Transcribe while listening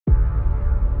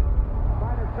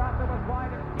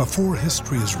Before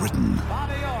history is written,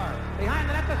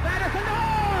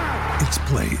 it's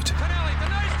played.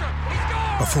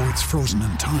 Before it's frozen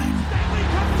in time,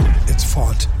 it's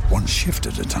fought one shift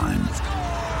at a time.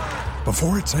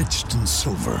 Before it's etched in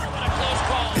silver,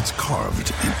 it's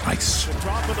carved in ice.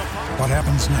 What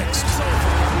happens next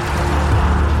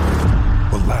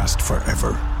will last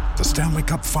forever. The Stanley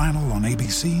Cup Final on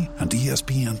ABC and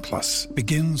ESPN Plus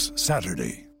begins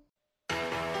Saturday.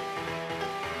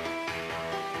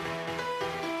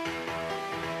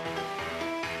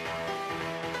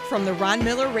 From the Ron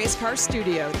Miller Race Car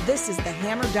Studio, this is the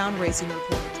Hammer Down Racing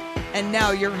Report. And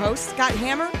now your hosts, Scott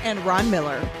Hammer and Ron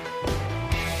Miller.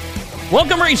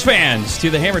 Welcome, race fans, to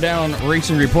the Hammer Down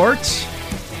Racing Report.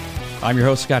 I'm your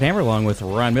host, Scott Hammer, along with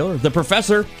Ron Miller, the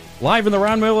professor, live in the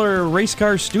Ron Miller Race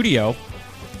Car Studio.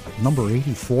 Number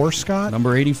 84, Scott?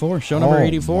 Number 84, show number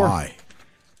 84. My.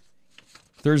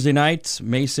 Thursday night,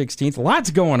 May 16th.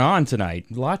 Lots going on tonight.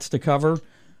 Lots to cover.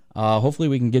 Hopefully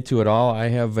we can get to it all. I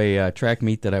have a track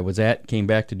meet that I was at, came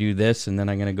back to do this, and then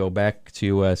I'm going to go back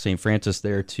to St. Francis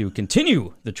there to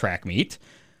continue the track meet.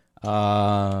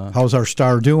 How's our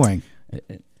star doing?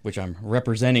 Which I'm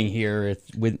representing here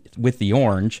with the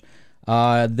orange.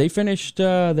 They finished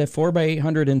the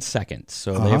 4x800 in second,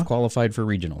 so they have qualified for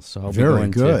regionals. So I'll be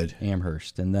going to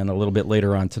Amherst. And then a little bit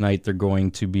later on tonight, they're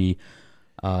going to be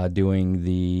doing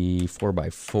the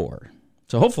 4x4.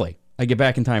 So hopefully I get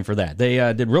back in time for that. They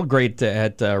did real great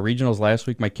at regionals last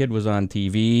week. My kid was on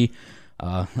TV,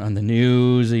 on the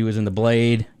news. He was in the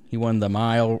Blade. He won the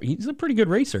mile. He's a pretty good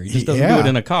racer. He just doesn't do it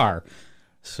in a car.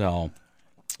 So,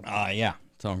 yeah.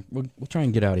 So we'll try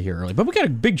and get out of here early. But we got a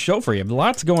big show for you.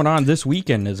 Lots going on this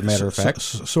weekend, as a matter of fact.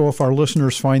 So if our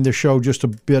listeners find the show just a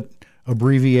bit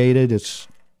abbreviated, it's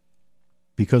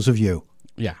because of you.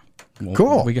 Yeah. Well,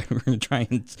 cool. We're going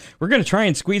to try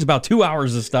and squeeze about 2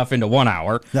 hours of stuff into 1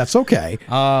 hour. That's okay.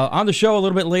 On the show a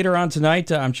little bit later on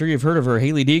tonight, I'm sure you've heard of her.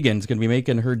 Hailie Deegan is going to be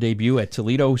making her debut at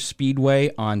Toledo Speedway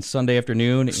on Sunday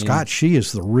afternoon. Scott, she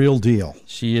is the real deal.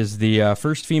 She is the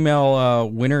first female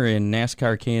winner in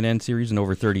NASCAR K&N Series in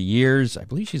over 30 years. I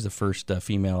believe she's the first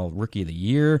female Rookie of the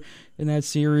Year in that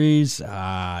series.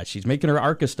 She's making her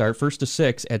ARCA start, 1st to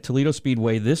 6, at Toledo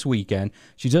Speedway this weekend.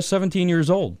 She's just 17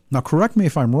 years old. Now, correct me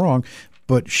if I'm wrong,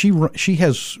 but she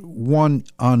has won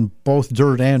on both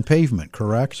dirt and pavement,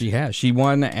 correct? She has. She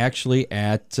won actually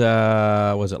at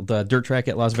was it the dirt track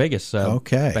at Las Vegas?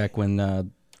 Okay. Back when that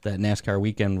NASCAR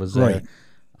weekend was there. Right.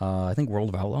 I think World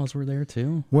of Outlaws were there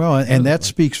too. Well, and that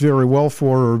speaks very well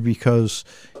for her, because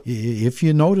if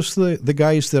you notice the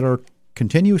guys that are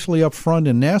continuously up front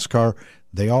in NASCAR,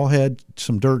 they all had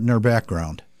some dirt in their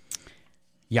background.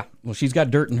 Yeah, well, she's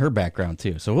got dirt in her background,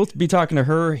 too. So we'll be talking to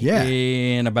her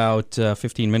in about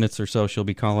 15 minutes or so. She'll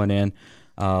be calling in.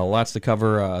 Lots to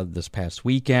cover this past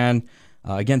weekend.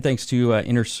 Again, thanks to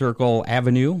Inner Circle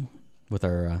Avenue with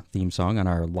our theme song on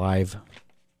our live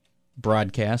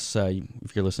broadcasts.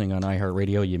 If you're listening on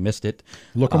iHeartRadio, you missed it.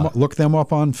 Look them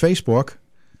up on Facebook.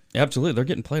 Absolutely. They're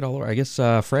getting played all over. I guess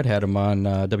Fred had them on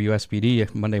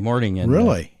WSPD Monday morning. And,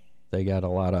 really? They got a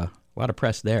lot of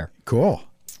press there. Cool.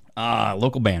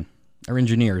 Local band. Our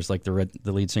engineers, like the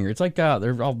lead singer. It's like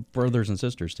they're all brothers and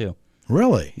sisters, too.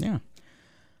 Really? Yeah.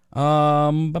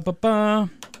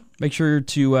 Make sure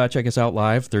to check us out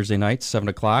live Thursday nights, 7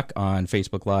 o'clock on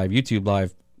Facebook Live, YouTube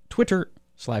Live,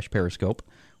 Twitter/Periscope.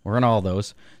 We're on all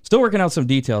those. Still working out some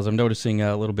details. I'm noticing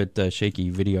a little bit shaky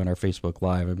video on our Facebook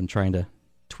Live. I've been trying to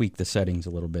tweak the settings a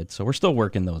little bit, so we're still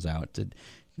working those out. The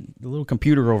little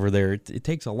computer over there, it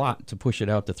takes a lot to push it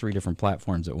out to 3 different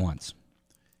platforms at once.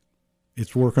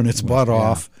 It's working its butt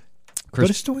off, but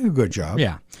it's doing a good job.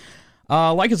 Yeah.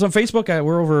 Like us on Facebook.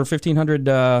 We're over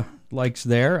 1,500 likes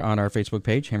there on our Facebook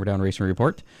page, Hammer Down Racing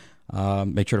Report.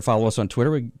 Make sure to follow us on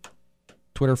Twitter.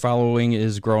 Twitter following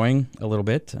is growing a little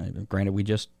bit. Granted, we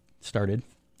just started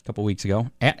a couple weeks ago.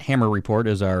 @Hammer Report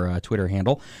is our Twitter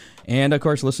handle. And, of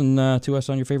course, listen to us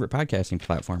on your favorite podcasting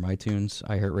platform, iTunes,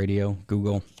 iHeartRadio,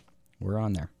 Google. We're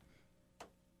on there.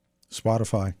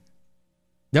 Spotify.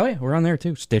 Oh, yeah, we're on there,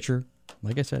 too. Stitcher.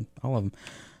 Like I said, all of them.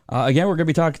 Again, we're going to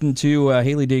be talking to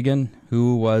Hailie Deegan,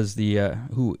 who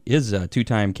is a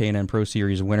 2-time K&N Pro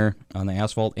Series winner on the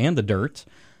asphalt and the dirt.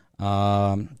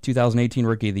 2018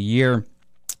 Rookie of the Year,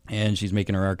 and she's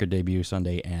making her ARCA debut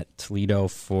Sunday at Toledo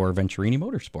for Venturini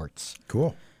Motorsports.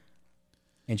 Cool.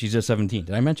 And she's just 17.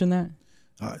 Did I mention that?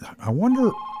 I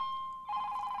wonder.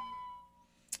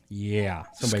 Yeah,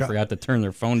 somebody forgot to turn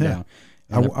their phone down.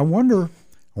 I wonder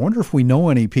if we know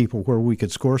any people where we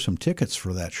could score some tickets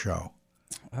for that show.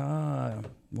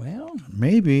 Well,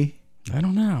 maybe. I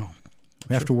don't know.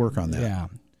 We have to work on that. Yeah.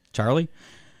 Charlie?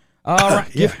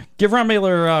 Give Ron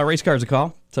Miller Race Cars a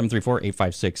call.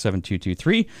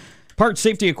 734-856-7223. Parts,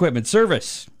 safety equipment,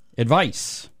 service,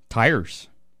 advice, tires,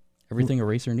 everything a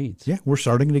racer needs. Yeah, we're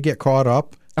starting to get caught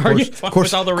up. Are you?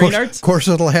 With all the Reynards? Of course,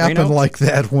 it'll happen like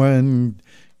that when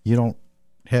you don't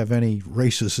have any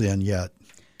races in yet.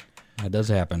 That does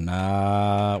happen.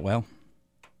 Well,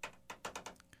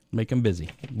 make them busy.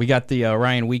 We got the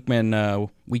Ryan Weekman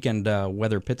weekend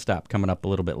weather pit stop coming up a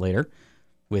little bit later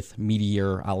with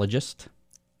meteorologist.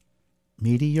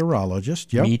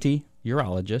 Meteorologist, yep.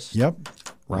 Meteorologist. Yep.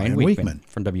 Ryan Weekman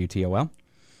from WTOL.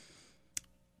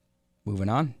 Moving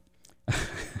on.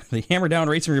 The Hammer Down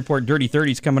Racing Report Dirty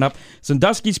 30 is coming up.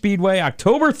 Sandusky Speedway,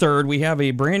 October 3rd. We have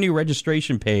a brand new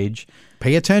registration page.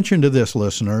 Pay attention to this,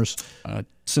 listeners.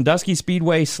 Sandusky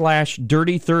Speedway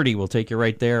 /Dirty 30 will take you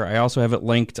right there. I also have it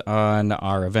linked on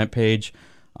our event page,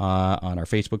 on our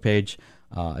Facebook page.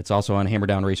 It's also on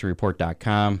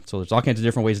hammerdownracingreport.com. So there's all kinds of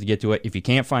different ways to get to it. If you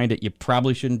can't find it, you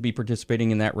probably shouldn't be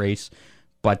participating in that race,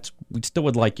 but we still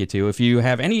would like you to. If you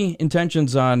have any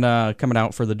intentions on coming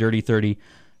out for the Dirty 30,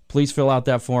 please fill out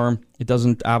that form. It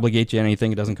doesn't obligate you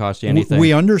anything. It doesn't cost you anything.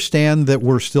 We understand that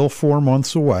we're still 4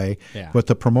 months away, but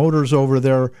the promoters over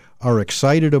there are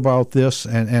excited about this.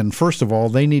 And first of all,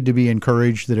 they need to be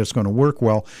encouraged that it's going to work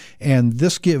well. And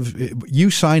this gives you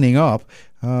signing up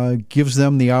gives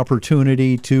them the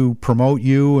opportunity to promote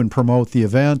you and promote the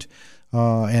event.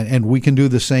 And we can do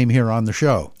the same here on the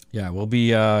show. Yeah, we'll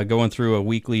be going through a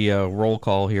weekly roll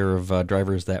call here of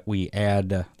drivers that we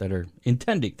add that are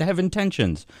intending, that have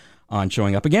intentions on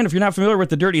showing up. Again, if you're not familiar with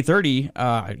the Dirty 30,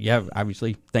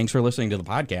 obviously, thanks for listening to the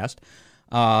podcast.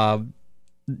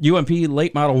 UMP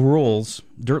late model rules,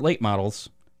 dirt late models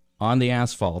on the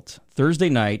asphalt, Thursday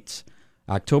night,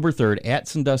 October 3rd at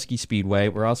Sandusky Speedway.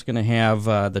 We're also going to have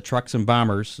the trucks and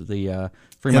bombers, the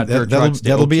Fremont Dirt Trucks, the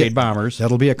Oakshade Bombers.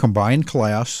 That'll be a combined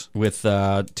class. With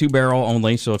 2-barrel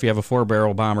only, so if you have a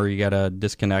 4-barrel bomber, you got to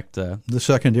disconnect. The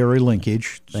secondary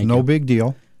linkage. It's no big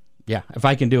deal. Yeah, if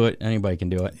I can do it, anybody can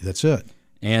do it. That's it.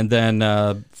 And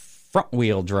then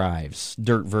front-wheel drives,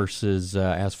 dirt versus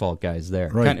asphalt guys there.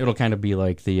 Right. It'll kind of be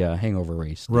like the hangover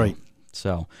race. Right.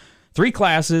 So 3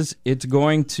 classes. It's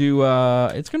going to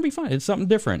be fun. It's something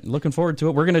different. Looking forward to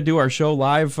it. We're going to do our show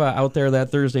live out there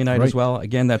that Thursday night as well.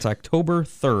 Again, that's October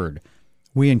 3rd.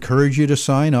 We encourage you to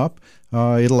sign up.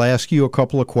 It'll ask you a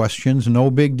couple of questions.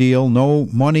 No big deal. No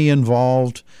money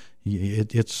involved.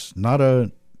 It's not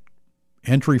a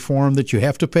entry form that you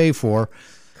have to pay for.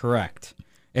 Correct.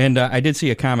 And I did see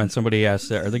a comment. Somebody asked,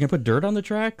 are they going to put dirt on the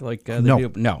track? Like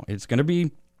No, it's going to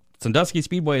be Sandusky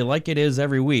Speedway like it is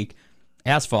every week.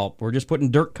 Asphalt. We're just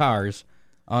putting dirt cars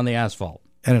on the asphalt.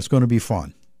 And it's going to be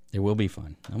fun. It will be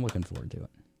fun. I'm looking forward to it.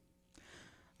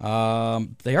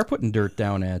 They are putting dirt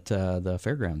down at the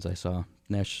fairgrounds, I saw.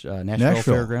 Nashville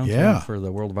Fairgrounds for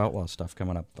the World of Outlaws stuff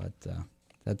coming up. But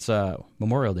that's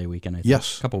Memorial Day weekend, I think.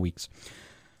 Yes. A couple weeks.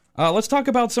 Let's talk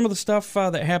about some of the stuff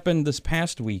that happened this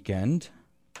past weekend.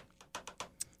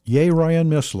 Yay, Ryan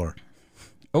Missler.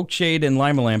 Oakshade and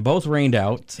Limaland both rained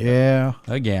out. Yeah.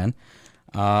 Again.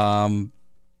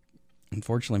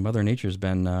 Unfortunately, Mother Nature's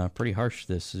been pretty harsh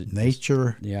this.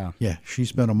 Nature? Yeah. Yeah,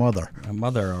 she's been a mother. A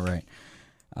mother, all right.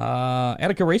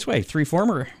 Attica Raceway, 3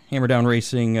 former Hammer Down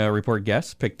Racing Report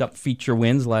guests picked up feature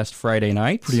wins last Friday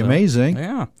night. Pretty amazing.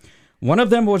 Yeah. One of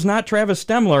them was not Travis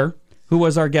Stemler, who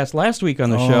was our guest last week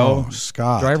on the show.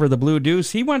 Scott. Driver of the Blue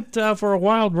Deuce. He went for a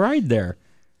wild ride there.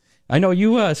 I know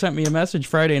you sent me a message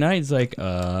Friday night. It's like,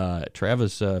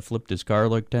 Travis flipped his car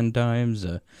like 10 times.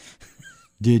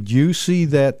 Did you see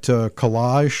that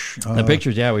collage? The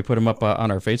pictures, yeah, we put them up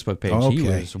on our Facebook page. Okay. He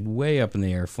was way up in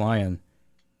the air flying.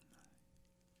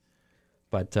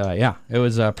 But, yeah, it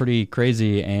was pretty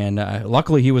crazy, and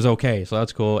luckily he was okay, so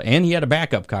that's cool. And he had a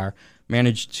backup car,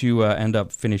 managed to end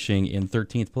up finishing in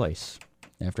 13th place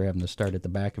after having to start at the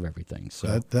back of everything.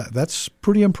 So that's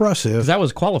pretty impressive. 'Cause that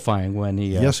was qualifying when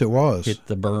he yes, it was. hit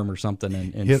the berm or something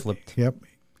and flipped. Yep.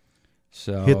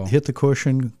 So hit the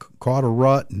cushion, caught a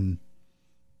rut, and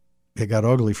it got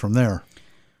ugly from there.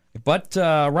 But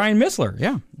Ryan Missler,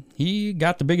 yeah, he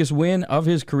got the biggest win of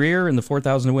his career in the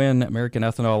 4,000-win American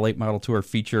Ethanol Late Model Tour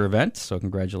feature event. So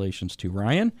congratulations to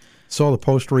Ryan. Saw the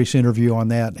post-race interview on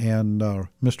that, and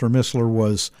Mr. Missler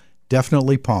was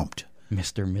definitely pumped.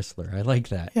 Mr. Missler, I like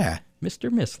that. Yeah. Mr.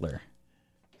 Missler.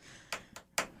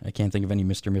 I can't think of any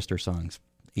Mr. songs.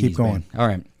 Keep going.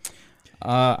 Band.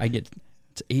 All right.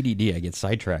 It's ADD. I get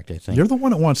sidetracked, I think. You're the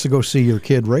one that wants to go see your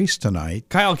kid race tonight.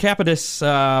 Kyle Capitas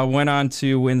went on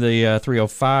to win the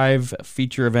 305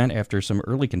 feature event after some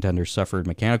early contenders suffered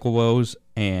mechanical woes,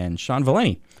 and Sean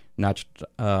Valeni notched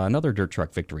another dirt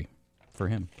truck victory for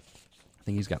him. I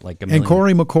think he's got like a million. And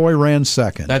Corey McCoy ran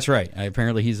second. That's right.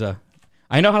 Apparently he's a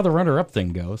I know how the runner-up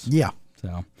thing goes. Yeah.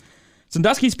 So,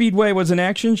 Sandusky Speedway was in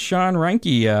action. Sean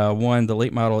Reinke won the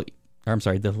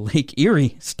the Lake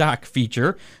Erie stock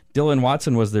feature. Dylan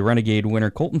Watson was the Renegade winner.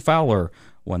 Colton Fowler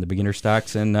won the beginner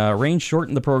stocks, and rain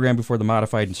shortened the program before the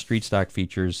modified and street stock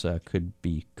features could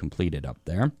be completed up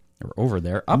there, or over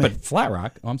there. Up at Flat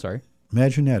Rock. Oh, I'm sorry.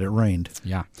 Imagine that, it rained.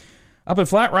 Yeah. Up at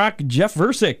Flat Rock, Jeff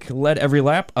Versick led every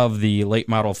lap of the late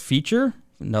model feature.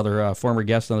 Another former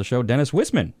guest on the show, Dennis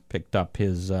Wisman, picked up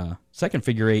his second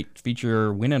figure 8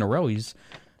 feature win in a row. He's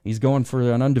going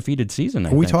for an undefeated season,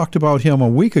 I think. Talked about him a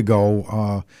week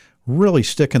ago, really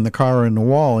sticking the car in the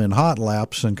wall in hot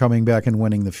laps and coming back and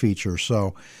winning the feature.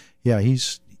 So, yeah,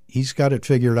 he's got it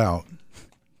figured out.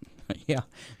 Yeah,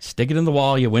 stick it in the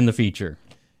wall, you win the feature.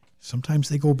 Sometimes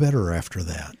they go better after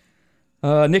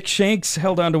that. Nick Shanks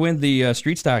held on to win the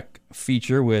street stock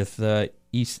feature with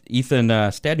Ethan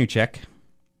Stadnuchek.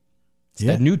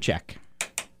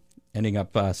 Ending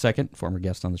up second, former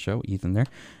guest on the show, Ethan there.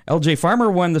 LJ Farmer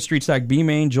won the street stock B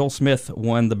main. Joel Smith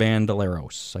won the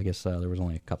Bandoleros. I guess there was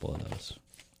only a couple of those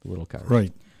little cars.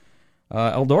 Right.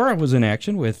 Eldora was in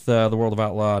action with the World of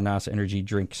Outlaw NOS Energy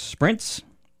Drink Sprints.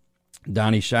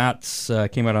 Donnie Schatz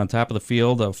came out on top of the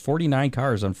field of 49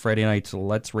 cars on Friday night's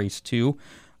Let's Race 2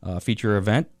 feature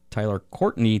event. Tyler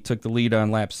Courtney took the lead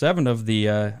on lap 7 of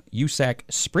the USAC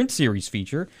Sprint Series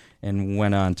feature and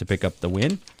went on to pick up the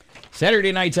win.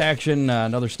 Saturday night's action,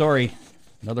 another story,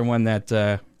 another one that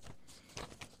the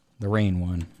rain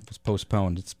one was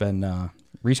postponed. It's been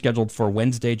rescheduled for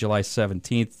Wednesday, July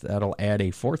 17th. That'll add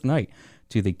a 4th night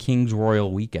to the Kings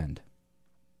Royal weekend.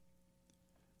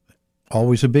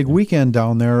 Always a big weekend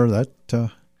down there.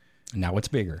 Now it's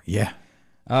bigger. Yeah.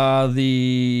 I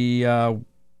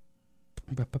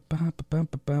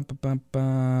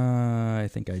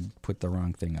think I put the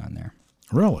wrong thing on there.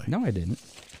 Really? No, I didn't.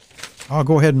 I'll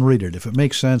go ahead and read it. If it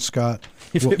makes sense, Scott,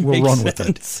 we'll run with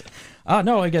it.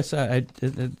 No, I guess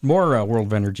more World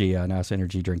of Energy, NOS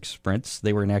Energy Drink Sprints.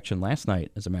 They were in action last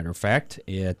night, as a matter of fact,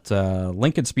 at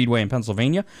Lincoln Speedway in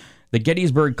Pennsylvania. The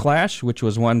Gettysburg Clash, which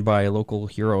was won by local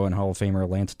hero and Hall of Famer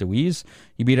Lance DeWeese.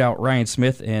 He beat out Ryan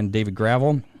Smith and David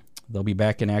Gravel. They'll be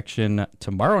back in action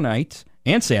tomorrow night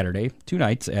and Saturday, 2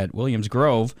 nights at Williams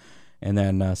Grove, and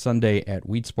then Sunday at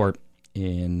Weedsport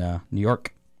in New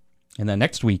York. And then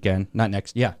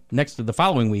the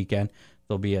following weekend,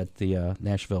 they'll be at the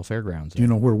Nashville Fairgrounds. Do you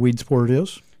know where Weedsport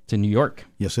is? It's in New York.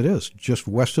 Yes, it is. Just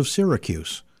west of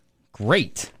Syracuse.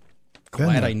 Great.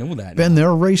 Glad I know that. Been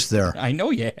there, raced there. I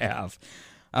know you have.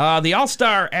 The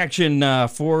All-Star action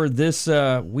for this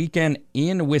weekend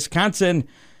in Wisconsin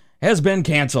has been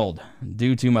canceled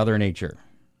due to Mother Nature.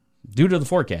 Due to the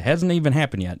forecast. Hasn't even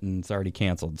happened yet, and it's already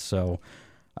canceled. So,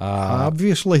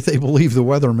 obviously, they believe the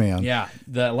weatherman. Yeah.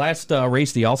 The last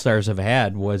race the All-Stars have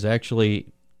had was actually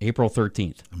April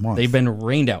 13th. A month. They've been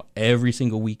rained out every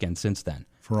single weekend since then.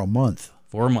 For a month.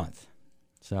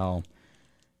 So,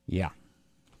 yeah.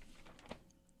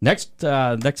 Next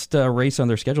race on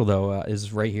their schedule, though,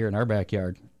 is right here in our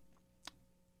backyard.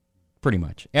 Pretty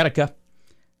much. Attica,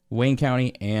 Wayne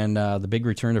County, and the big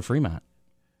return to Fremont.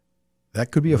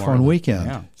 That could be a fun weekend.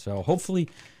 Yeah. So hopefully,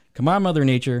 come on, Mother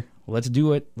Nature. Let's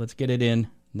do it. Let's get it in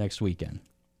next weekend.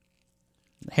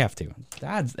 Have to.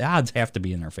 The odds have to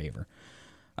be in our favor.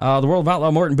 The World of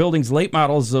Outlaw Morton Buildings late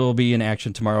models will be in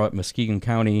action tomorrow at Muskegon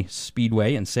County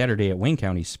Speedway and Saturday at Wayne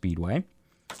County Speedway.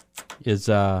 Is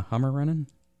Hummer running?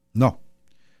 No.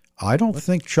 I don't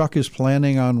think Chuck is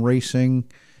planning on racing.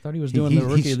 I thought he was doing the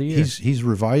Rookie of the Year. He's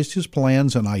revised his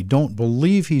plans, and I don't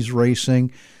believe he's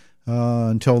racing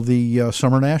until the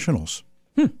Summer Nationals.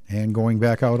 And going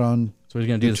back out on so he's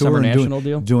going to do the Summer National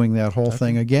deal? Doing that whole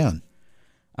thing again.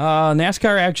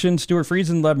 NASCAR action. Stuart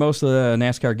Friesen led most of the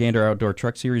NASCAR Gander Outdoor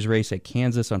Truck Series race at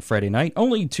Kansas on Friday night,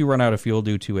 only to run out of fuel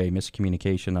due to a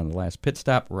miscommunication on the last pit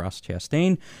stop. Ross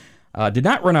Chastain did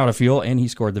not run out of fuel, and he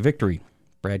scored the victory.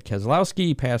 Brad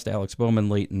Keselowski passed Alex Bowman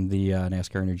late in the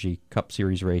NASCAR Energy Cup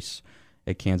Series race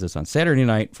at Kansas on Saturday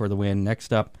night for the win.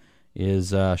 Next up is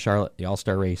Charlotte, the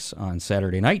All-Star race on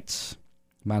Saturday nights.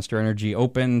 Monster Energy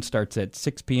Open starts at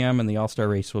 6 p.m., and the All-Star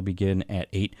race will begin at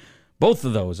 8. Both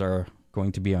of those are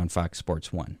going to be on Fox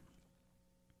Sports 1.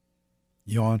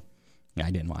 You on?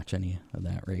 I didn't watch any of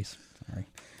that race. Sorry.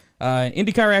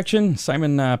 IndyCar action.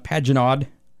 Simon Pagenaud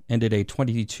ended a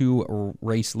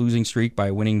 22-race losing streak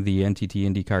by winning the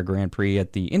NTT IndyCar Grand Prix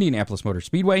at the Indianapolis Motor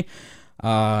Speedway.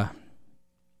 They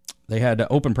had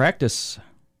open practice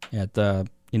at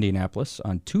Indianapolis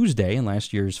on Tuesday, and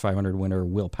last year's 500 winner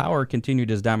Will Power continued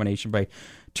his domination by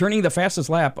turning the fastest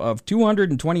lap of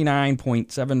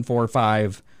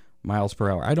 229.745 miles per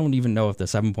hour. I don't even know if the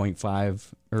 7.5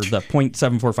 or the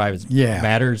 .745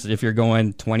 matters if you're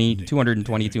going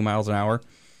 222 miles an hour.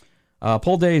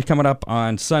 Pole day is coming up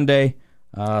on Sunday.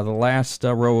 The last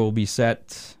row will be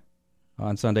set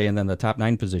on Sunday, and then the top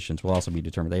 9 positions will also be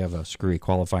determined. They have a screwy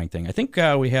qualifying thing. I think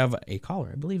we have a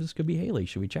caller. I believe this could be Hailie.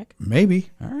 Should we check? Maybe.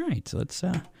 All right. So let's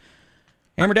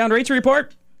Hammer Down Race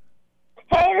Report.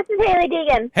 Hey, this is Hailie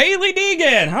Deegan. Hailie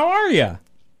Deegan, how are you?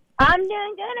 I'm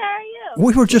doing good. How are you?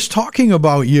 We were just talking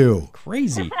about you.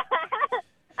 Crazy.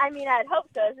 I mean, I'd hope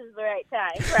so. This is the right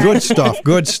time. Right? Good stuff.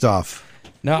 Good stuff.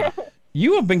 Now,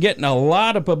 you have been getting a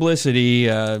lot of publicity,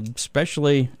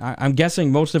 especially, I'm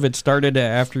guessing most of it started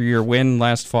after your win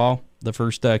last fall, the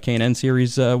first K&N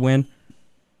Series win.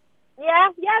 Yeah,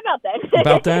 about then.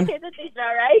 About then? That's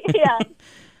all right. Yeah.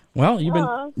 Well,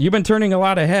 you've been turning a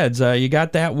lot of heads. You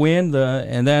got that win,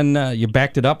 and then you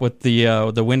backed it up with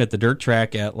the win at the dirt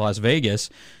track at Las Vegas,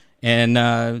 and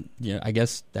I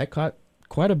guess that caught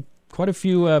quite a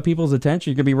few people's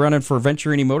attention. You're gonna be running for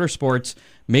Venturini Motorsports,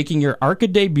 making your ARCA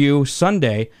debut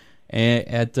Sunday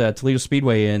at Toledo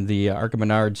Speedway in the ARCA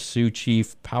Menards Sioux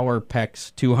Chief Power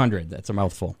Pex 200. That's a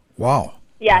mouthful. Wow.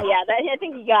 Yeah. I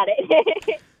think you got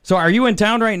it. So, are you in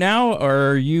town right now, or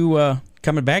are you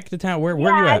coming back to town? Where are you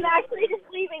at? I'm actually just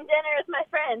leaving dinner with my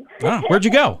friends. Ah, where'd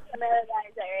you go? Some other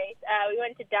guys I raced. We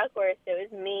went to Duckworth.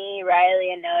 It was me,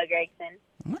 Riley, and Noah Gregson.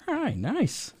 All right,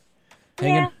 nice.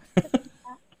 Yeah.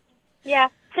 Yeah.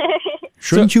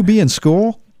 Shouldn't you be in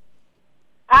school?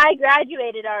 I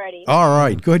graduated already. All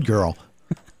right, good girl.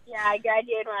 Yeah, I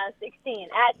graduated when I was 16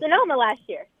 at Sonoma last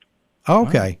year.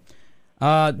 Okay.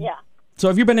 Yeah. So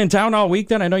have you been in town all week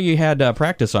then? I know you had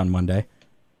practice on Monday.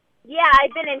 Yeah,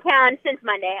 I've been in town since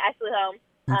Monday. I flew home.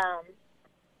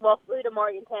 Flew to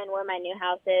Morganton where my new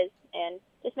house is, and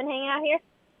just been hanging out here.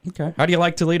 Okay. How do you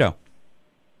like Toledo?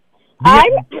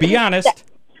 Be honest.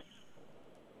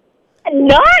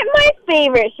 Not my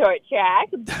favorite short track,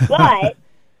 but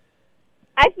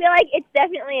I feel like it's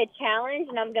definitely a challenge,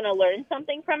 and I'm going to learn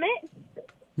something from it.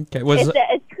 Okay.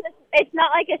 It's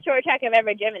not like a short track I've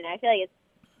ever driven. I feel like it's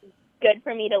good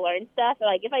for me to learn stuff.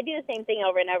 Like, if I do the same thing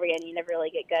over and over again, you never really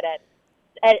get good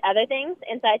at other things.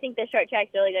 And so I think the short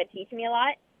track's really going to teach me a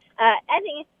lot. I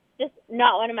think it's just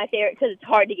not one of my favorites because it's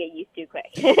hard to get used to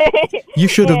quick. You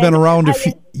should have been around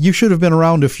you should have been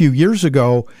around a few years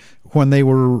ago when they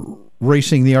were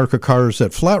racing the ARCA cars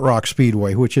at Flat Rock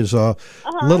Speedway, which is a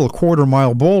little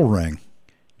quarter-mile bull ring,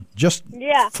 just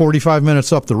 45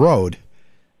 minutes up the road.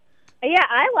 Yeah,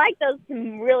 I like those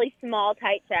really small,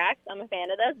 tight tracks. I'm a fan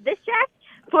of those. This track,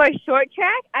 for a short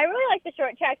track, I really like the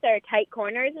short tracks that are tight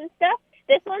corners and stuff.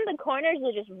 This one, the corners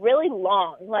are just really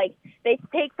long. Like, they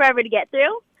take forever to get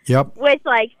through. Yep. Which,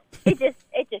 like, it just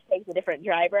takes a different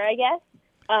driver, I guess.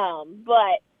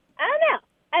 But, I don't know.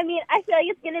 I mean, I feel like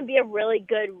it's going to be a really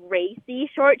good racy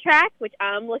short track, which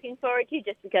I'm looking forward to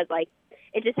just because, like,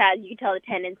 it just has, you can tell the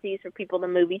tendencies for people to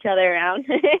move each other around,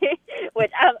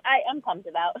 which I'm pumped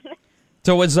about.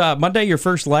 So was Monday your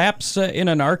first laps in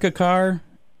an ARCA car,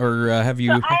 or have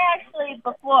you? So I actually,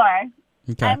 before,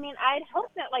 okay. I mean, I'd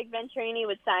hope that, like, Venturini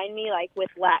would sign me, like,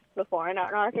 with laps before in an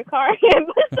ARCA car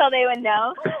so they would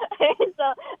know.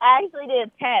 So I actually did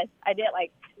a test. I did,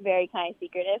 like, very kind of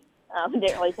secretive.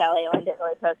 Didn't really tell anyone, didn't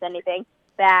really post anything.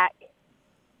 Back,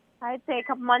 I'd say a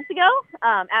couple months ago,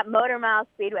 at Motor Mile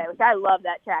Speedway, which I love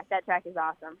that track. That track is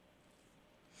awesome.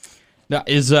 Now,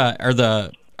 are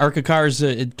the ARCA cars,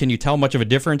 can you tell much of a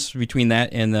difference between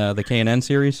that and the K&N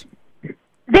series?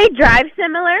 They drive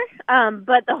similar,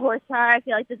 but the horsepower, I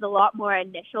feel like there's a lot more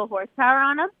initial horsepower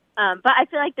on them. But I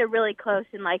feel like they're really close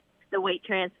in, like, the weight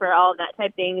transfer, all of that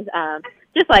type things.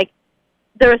 Just, like,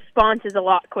 the response is a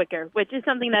lot quicker, which is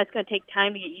something that's going to take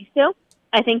time to get used to.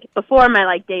 I think before my,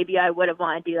 like, debut, I would have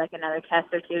wanted to do, like, another test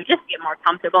or two just to get more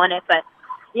comfortable in it. But,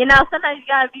 you know, sometimes you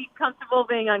got to be comfortable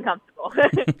being uncomfortable.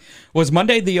 Was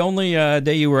Monday the only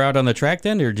day you were out on the track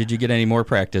then, or did you get any more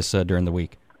practice during the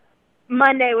week?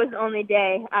 Monday was the only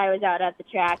day I was out at the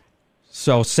track.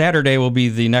 So Saturday will be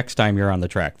the next time you're on the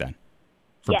track then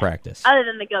for practice? Other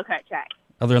than the go-kart track.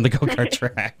 Other than the go-kart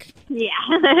track. Yeah.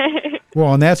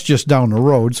 Well, and that's just down the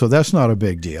road, so that's not a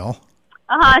big deal.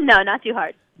 No, not too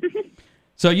hard.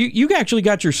 So you actually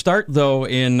got your start, though,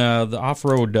 in the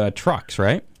off-road trucks,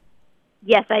 right?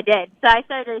 Yes, I did. So I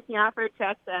started racing off-road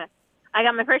trucks. I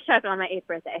got my first truck on my 8th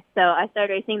birthday, so I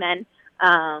started racing then.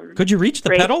 Could you reach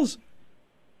the pedals?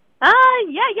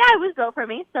 Yeah, it was built for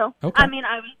me. So, okay. I mean,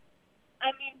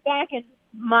 back in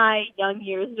my young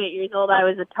years, 8 years old, I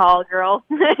was a tall girl.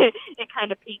 It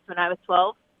kind of peaked when I was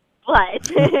 12.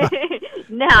 But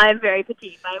now I'm very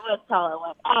petite. I was tall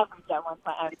at average at one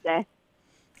point, I would say.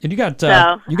 And you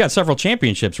got several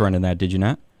championships running that, did you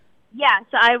not? Yeah,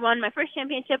 so I won my first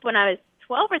championship when I was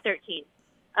 12 or 13.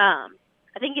 I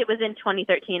think it was in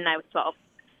 2013 and I was 12.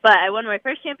 But I won my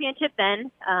first championship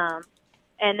then,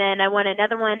 and then I won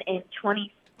another one in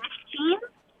 2015,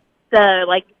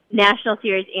 the national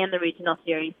series and the regional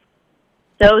series.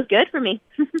 So it was good for me.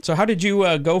 So how did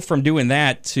you go from doing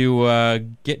that to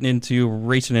getting into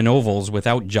racing in ovals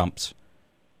without jumps?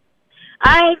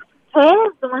 I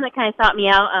was the one that kind of sought me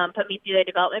out, put me through the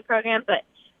development program. But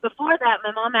before that,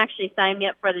 my mom actually signed me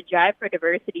up for the Drive for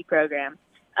Diversity program,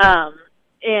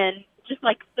 and just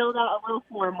filled out a little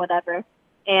form, whatever,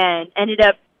 and ended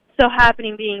up so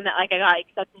happening being that I got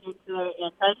accepted into it,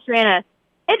 and so I just ran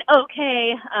an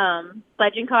okay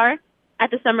legend car at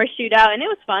the summer shootout, and it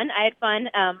was fun. I had fun.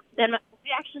 Then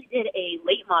we actually did a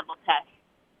late model test.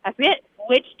 I forget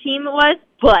which team it was,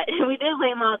 but we did a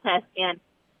late model test and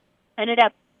ended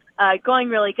up going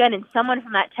really good. And someone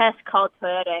from that test called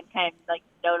Toyota and kind of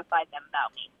notified them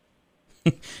about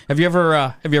me. Have you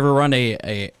ever run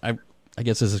I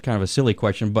guess this is kind of a silly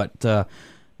question, but have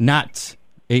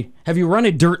you run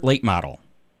a dirt late model?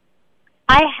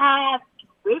 I have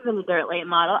driven a dirt late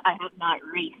model. I have not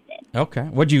raced it. Okay.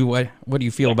 What do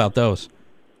you feel about those?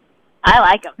 I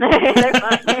like them. They're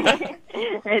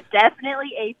fun.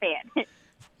 Definitely a fan.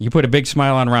 You put a big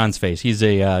smile on Ron's face. He's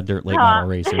a dirt late model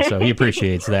racer, so he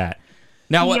appreciates that.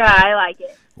 Now, yeah, I like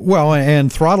it. Well,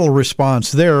 and throttle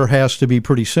response there has to be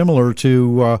pretty similar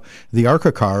to the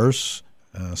ARCA cars.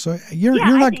 So you're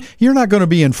not going to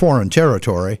be in foreign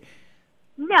territory.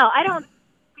 No, I don't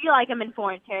feel like I'm in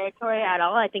foreign territory at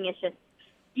all. I think it's just,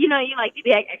 you like to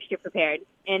be extra prepared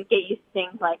and get used to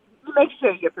things. Make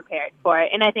sure you're prepared for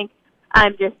it. And I think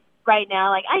I'm just right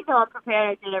now, I know I'm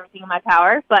prepared. I did everything in my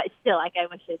power, but still, I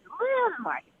wish it was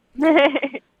a little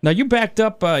more. Now, you backed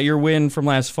up your win from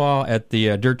last fall at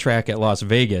the dirt track at Las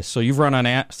Vegas. So you've run on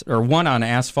won on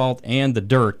asphalt and the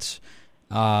dirt.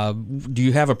 Do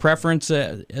you have a preference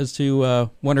as to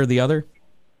one or the other?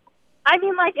 I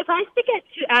mean, if I stick it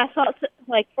to asphalt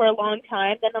for a long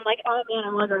time, then I'm oh man,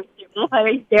 I want to race dirt. But if I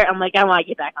race dirt, I'm I want to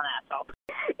get back on asphalt.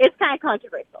 It's kind of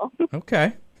controversial.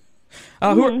 Okay.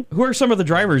 Who are some of the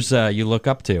drivers you look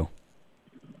up to?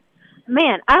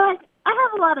 Man, I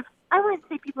have a lot of, I wouldn't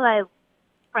say people I have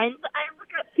friends I look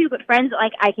up to, but friends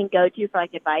I can go to for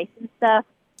advice and stuff.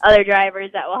 Other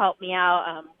drivers that will help me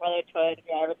out, whether Toyota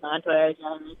drivers, non-Toyota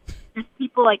drivers, just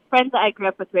people friends that I grew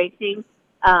up with racing,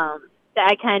 that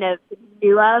I kind of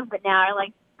knew of, but now are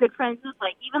good friends with,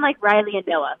 even Riley and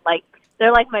Noah.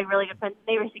 They're my really good friends.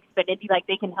 They race Xfinity,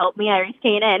 they can help me. I race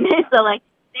K&N, so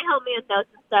they help me with notes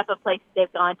and stuff of places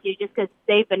they've gone to, just because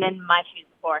they've been in my shoes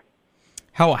before.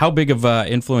 How big of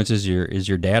influence is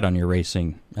your dad on your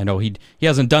racing? I know he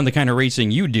hasn't done the kind of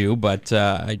racing you do, but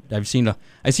I've seen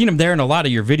him there in a lot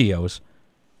of your videos.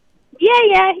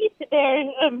 Yeah, he's there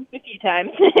a few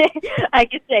times. I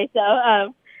could say so.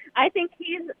 I think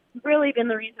he's really been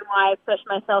the reason why I've pushed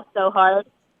myself so hard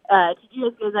to do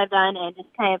as good as I've done and just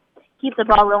kind of keep the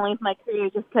ball rolling with my career,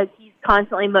 just because he's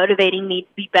constantly motivating me to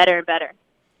be better and better.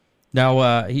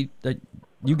 Now,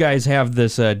 you guys have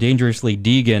this Dangerously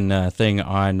Deegan thing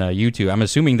on YouTube. I'm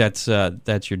assuming that's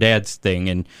your dad's thing,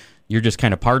 and you're just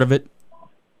kind of part of it?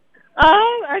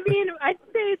 I mean, I'd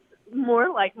say it's more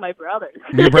like my brothers.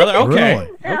 Your brother? Okay.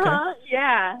 Really? Okay.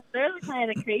 Yeah. They're the kind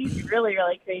of the crazy, really,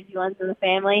 really crazy ones in the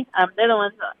family. They're the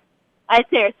ones that I'd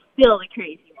say are still the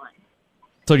crazy ones.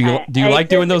 So do you like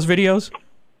doing those videos?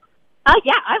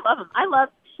 Yeah, I love them. I love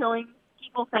showing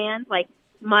people, fans,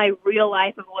 my real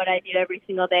life of what I do every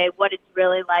single day, what it's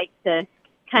really like to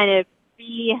kind of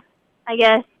be, I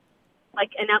guess,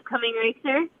 an upcoming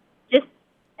racer. Just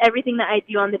everything that I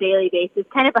do on the daily basis,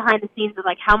 kind of behind the scenes of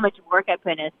how much work I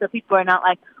put in. So people are not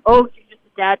oh, she's just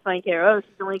a dad fun kid, or oh,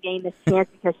 she's only getting this chance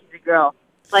because she's a girl.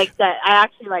 That I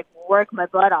actually work my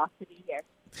butt off to be here.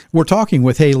 We're talking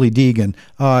with Hailie Deegan.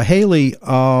 Hailie,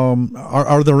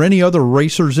 are there any other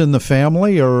racers in the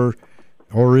family, or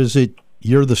is it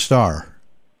you're the star?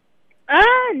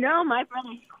 No, my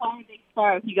brother's quite a big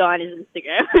star if you go on his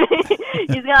Instagram.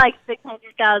 He's got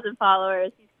 600,000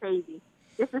 followers. He's crazy.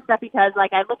 This is stuff because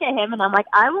I look at him and I'm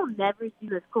I will never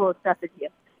do as cool stuff as you.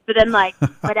 But then my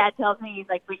dad tells me, he's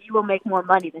but you will make more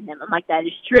money than him. I'm that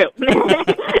is true.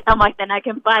 I'm then I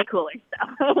can buy cooler stuff.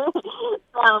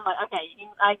 So I'm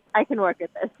okay, I can work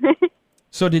with this.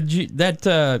 So did you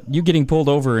getting pulled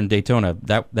over in Daytona,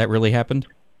 that really happened?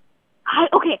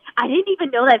 I didn't even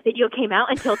know that video came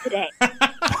out until today.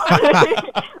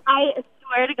 I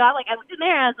swear to God, I looked in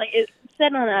there and I was it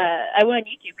said on I went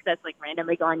on YouTube because that's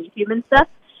randomly go on YouTube and stuff,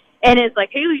 And it's like,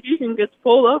 Hailie Deegan gets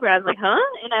pulled over. I was like, huh?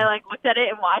 And I like looked at it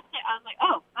and watched it. I was like,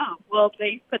 oh, well,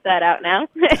 they put that out now.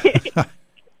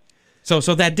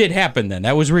 So that did happen then.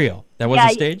 That was real. That was a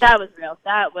stage? That was real.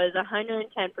 That was 110%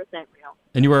 real.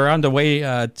 And you were on the way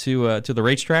to the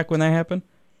racetrack when that happened?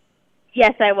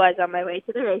 Yes, I was on my way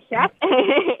to the racetrack.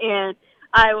 And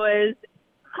I was,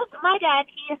 because my dad,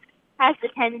 he has the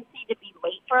tendency to be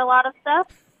late for a lot of stuff.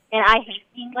 And I hate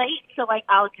being late. So, like,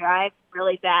 I'll drive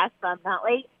really fast so I'm not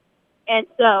late. And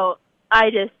so I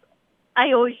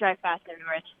always drive fast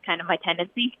everywhere. It's just kind of my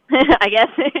tendency, I guess.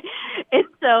 And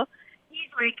so he's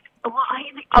like,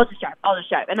 I'll just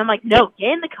drive. And I'm like, no,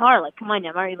 get in the car. Like, come on,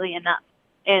 I'm already late enough.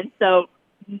 And so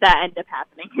that ended up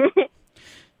happening.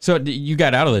 So you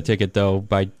got out of the ticket, though,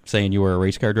 by saying you were a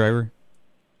race car driver?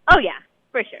 Oh, yeah,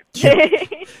 for sure.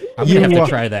 I'm going to have to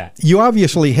try that. You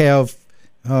obviously have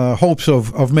hopes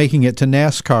of making it to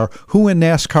NASCAR. Who in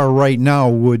NASCAR right now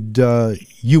would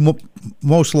you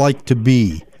most like to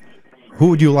be? Who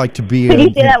would you like to be? Can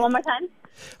you say that one more time?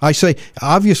 I say,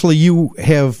 obviously, you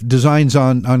have designs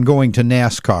on going to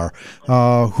NASCAR.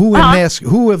 Who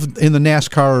in the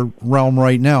NASCAR realm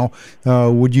right now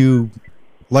would you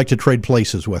like to trade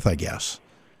places with? I guess.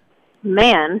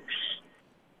 Man,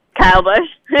 Kyle Busch.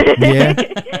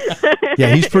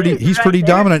 Yeah, he's pretty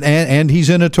dominant, and he's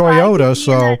in a Toyota,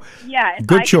 so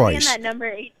good choice. In that number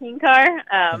 18 car,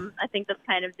 I think that's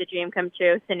kind of the dream come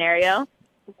true scenario.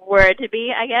 Were it to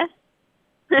be, I guess.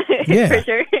 Yeah, for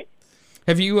sure.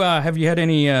 Have you had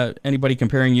anybody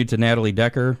comparing you to Natalie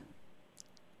Decker?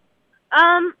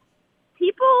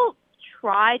 People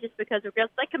try just because we're girls,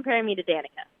 like comparing me to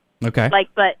Danica. Okay. Like,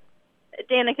 but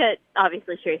Danica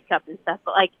obviously she raced Cup and stuff,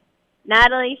 but like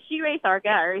Natalie, she raced ARCA,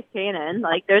 I raced K&N.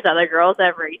 Like, there's other girls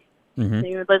that race. Mm-hmm.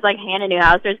 There's like Hannah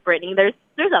Newhouse, there's Brittany, there's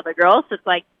other girls. So it's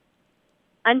like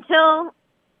until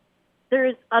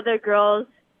there's other girls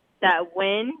that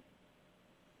win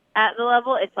at the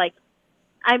level, it's like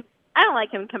I don't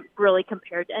like him really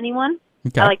compared to anyone.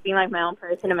 Okay. I like being like my own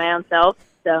person and my own self.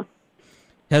 So,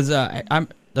 I'm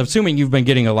assuming you've been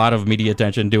getting a lot of media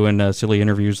attention doing silly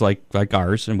interviews like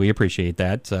ours, and we appreciate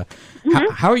that.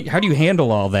 Mm-hmm. How do you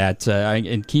handle all that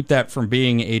and keep that from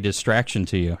being a distraction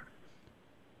to you?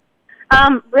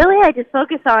 Really, I just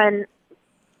focus on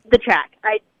the track.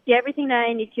 I do everything that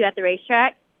I need to at the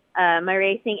racetrack, my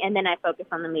racing, and then I focus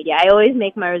on the media. I always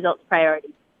make my results priority.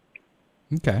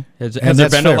 Okay. Has there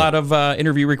been a lot of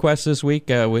interview requests this week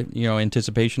with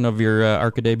anticipation of your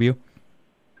ARCA debut?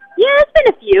 Yeah, it's been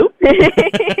a few.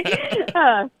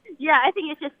 Yeah, I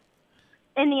think it's just,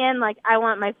 in the end, like, I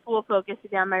want my full focus to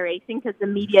be on my racing because the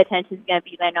media attention is going to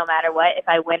be there no matter what, if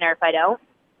I win or if I don't.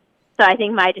 So I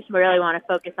think I just really want to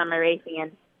focus on my racing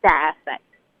and that aspect.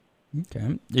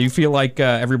 Okay. Do you feel like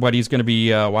everybody's going to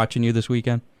be watching you this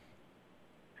weekend?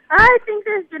 I think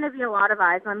there's going to be a lot of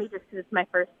eyes on me just because it's my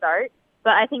first start.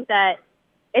 But I think that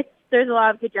there's a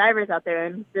lot of good drivers out there,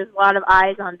 and there's a lot of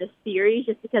eyes on this series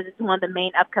just because it's one of the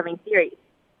main upcoming series.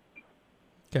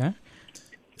 Okay.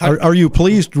 Are you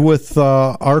pleased with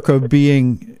ARCA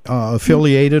being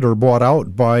affiliated or bought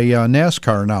out by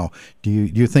NASCAR now? Do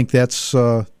you think that's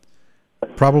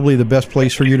probably the best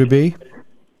place for you to be?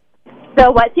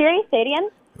 So what series? Say it again?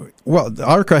 Well,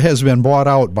 ARCA has been bought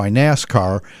out by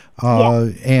NASCAR,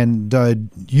 and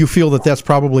you feel that that's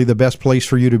probably the best place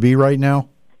for you to be right now?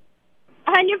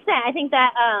 100%. I think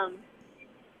that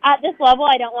at this level,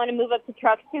 I don't want to move up to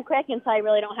trucks too quick, and so I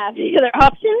really don't have any other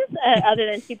options other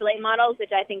than super late models,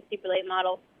 which I think super late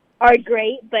models are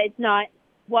great, but it's not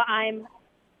what I'm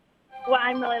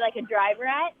really like a driver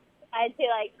at. I'd say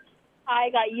like I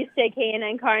got used to a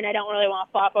K&N car, and I don't really want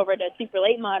to flop over to a super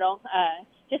late model.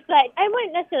 Just like I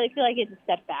wouldn't necessarily feel like it's a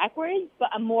step backwards, but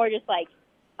I'm more just like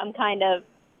I'm kind of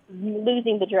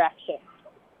losing the direction.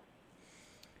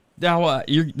 Now,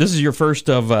 this is your first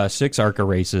of 6 ARCA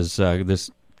races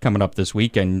this coming up this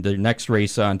weekend. The next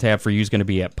race on tap for you is going to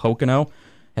be at Pocono.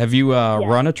 Have you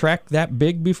run a track that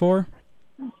big before?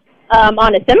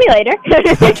 On a simulator.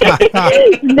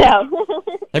 No.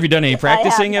 Have you done any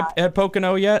practicing at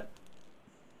Pocono yet?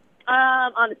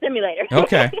 On a simulator.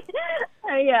 Okay.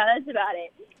 Yeah, that's about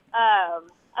it.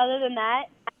 Other than that,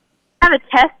 I have a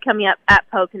test coming up at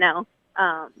Pocono.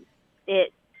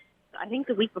 It's, I think,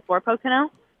 the week before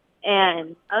Pocono.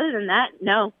 And other than that,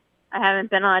 no. I haven't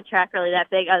been on a track really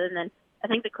that big other than, I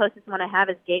think the closest one I have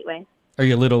is Gateway. Are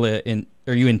you a little,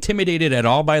 are you intimidated at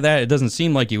all by that? It doesn't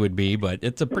seem like you would be, but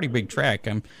it's a pretty big track.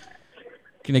 I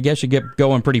guess you get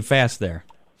going pretty fast there.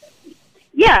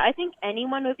 Yeah, I think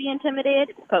anyone would be intimidated.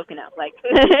 It's Pocono. Like,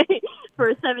 for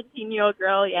a 17-year-old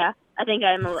girl, yeah. I think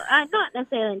I'm not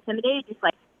necessarily intimidated, just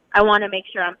like I want to make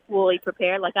sure I'm fully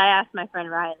prepared. Like I asked my friend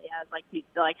Riley, I was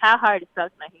like, how hard is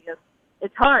Spokesman? He goes,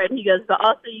 it's hard. He goes, but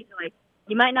also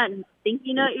you might not think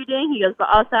you know what you're doing. He goes, but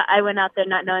also I went out there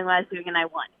not knowing what I was doing and I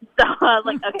won. So I was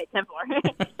like, okay,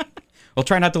 10-4. Well,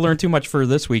 try not to learn too much for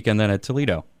this weekend then at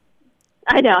Toledo.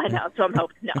 I know. So I'm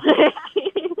hoping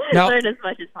learn as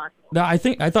much as possible. No, I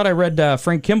thought I read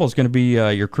Frank Kimball's going to be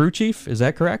your crew chief. Is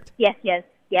that correct? Yes.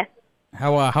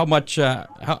 How much?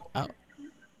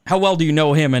 How well do you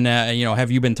know him? And have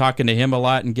you been talking to him a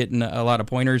lot and getting a lot of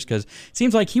pointers? Because it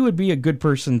seems like he would be a good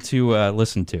person to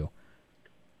listen to.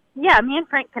 Yeah, me and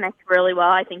Frank connect really well.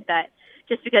 I think that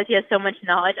just because he has so much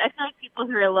knowledge, I feel like people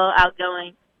who are a little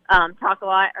outgoing, talk a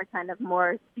lot, are kind of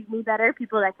more suit me better.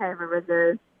 People that kind of are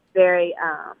reserved, very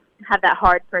have that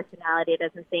hard personality,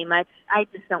 doesn't say much, I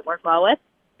just don't work well with.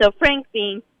 So Frank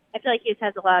I feel like he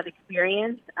has a lot of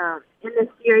experience in this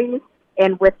series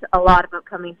and with a lot of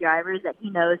upcoming drivers, that he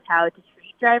knows how to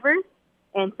treat drivers.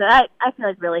 And so that, I feel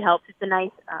like, really helps. It's a nice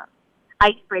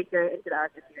icebreaker into the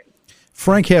ARCA series.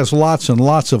 Frank has lots and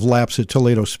lots of laps at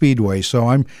Toledo Speedway, so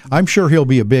I'm sure he'll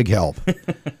be a big help.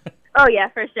 Oh, yeah,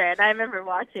 for sure. And I remember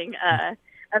watching a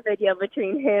video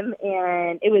between him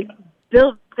and it was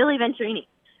Billy Venturini.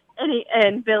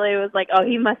 And Billy was like, oh,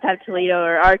 he must have Toledo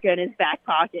or ARCA in his back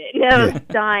pocket. I was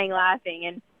dying laughing.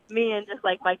 And me and just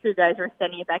like my crew guys were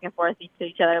sending it back and forth to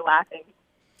each other laughing.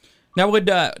 Now, would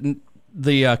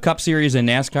the Cup Series in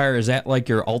NASCAR, is that like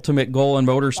your ultimate goal in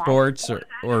motorsports,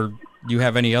 or do you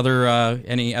have any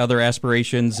other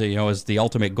aspirations? As the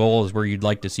ultimate goal is where you'd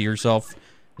like to see yourself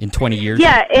in 20 years?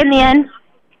 Yeah, in the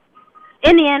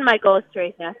end, my goal is to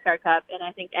race NASCAR Cup, and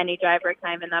I think any driver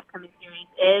kind of in the upcoming series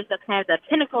is the kind of the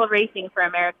pinnacle of racing for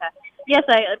America. Yes,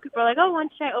 people are like, oh, why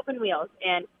don't you try open wheels?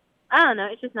 And I don't know,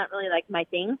 it's just not really like my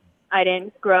thing. I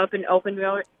didn't grow up an open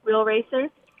wheel racer,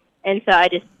 and so I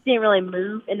just didn't really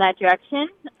move in that direction.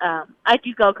 I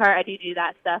do go-kart, I do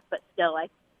that stuff, but still,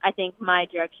 I think my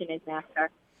direction is NASCAR.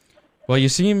 Well, you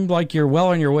seem like you're well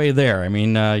on your way there. I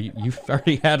mean, you've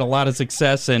already had a lot of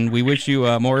success, and we wish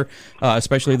you more,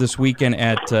 especially this weekend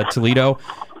at Toledo.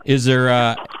 Is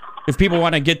there, if people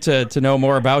want to get to know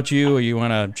more about you, or you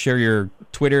want to share your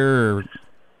Twitter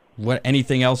or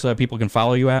anything else people can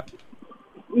follow you at?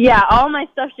 Yeah, all my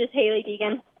stuff's just Hailie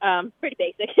Deegan. Pretty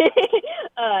basic. Hailie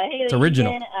it's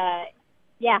original. Deegan,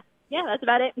 yeah, that's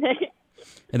about it.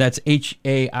 And that's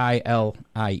Hailie.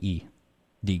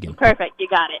 Deegan. Perfect, you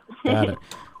got it. Got it.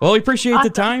 Well, we appreciate the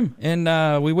time,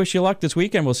 and we wish you luck this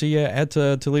weekend. We'll see you at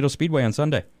Toledo Speedway on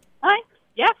Sunday. All right.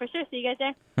 Yeah, for sure. See you guys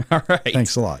there. All right.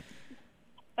 Thanks a lot.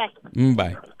 Bye.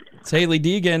 Bye. It's Hailie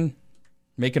Deegan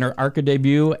making her ARCA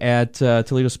debut at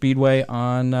Toledo Speedway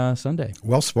on Sunday.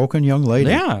 Well-spoken young lady.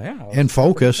 Yeah. And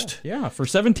focused. Yeah, for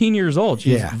 17 years old.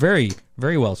 She's very,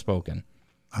 very well-spoken.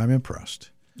 I'm impressed.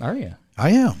 Are you?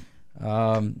 I am.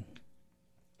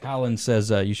 Colin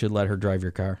says you should let her drive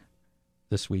your car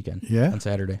this weekend on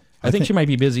Saturday. I think she might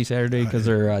be busy Saturday because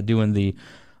they're doing the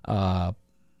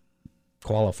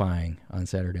qualifying on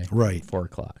Saturday. Right. 4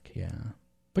 o'clock, yeah.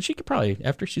 But she could probably,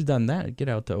 after she's done that, get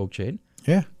out to Oakshade.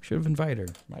 Yeah. Should have invited her.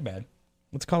 My bad.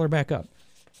 Let's call her back up.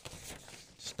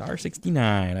 Star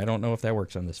 69. I don't know if that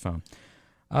works on this phone.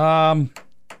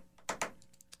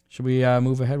 Should we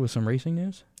move ahead with some racing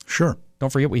news? Sure. Don't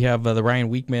forget, we have the Ryan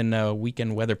Weekman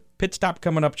weekend weather pit stop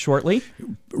coming up shortly.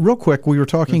 Real quick, we were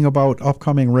talking about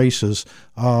upcoming races.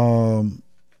 The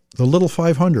Little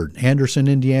 500, Anderson,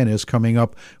 Indiana, is coming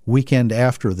up weekend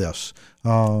after this.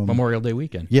 Memorial Day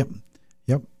weekend. Yep.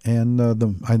 And the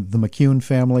McCune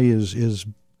family is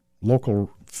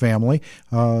local family.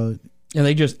 And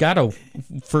they just got a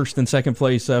first and second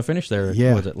place finish there.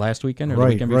 Yeah. Was it last weekend or the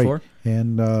weekend before?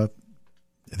 And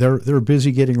they're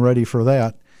busy getting ready for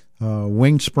that.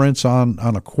 Winged sprints on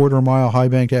a quarter-mile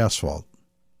high-banked asphalt.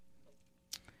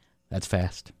 That's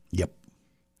fast. Yep.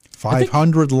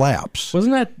 500 laps.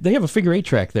 Wasn't that, they have a figure 8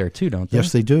 track there too, don't they?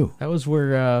 Yes, they do. That was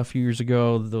where a few years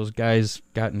ago those guys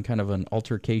got in kind of an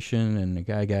altercation and the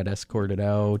guy got escorted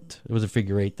out. It was a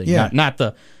figure 8 thing. Yeah. Not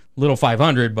the Little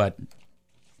 500, but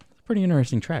it's a pretty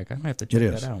interesting track. I might have to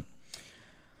check that out.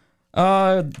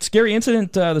 Scary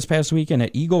incident this past weekend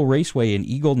at Eagle Raceway in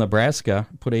Eagle, Nebraska.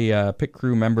 Put a pit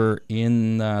crew member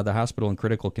in the hospital in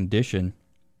critical condition.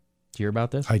 Did you hear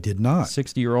about this? I did not.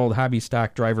 60-year-old hobby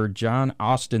stock driver John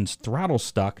Austin's throttle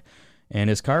stuck, and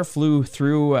his car flew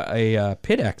through a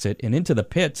pit exit and into the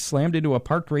pits, slammed into a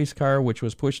parked race car, which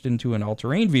was pushed into an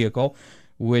all-terrain vehicle,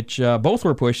 which both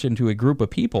were pushed into a group of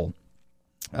people.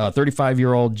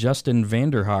 35-year-old Justin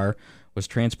Vanderhaar was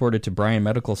transported to Bryan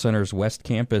Medical Center's West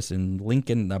Campus in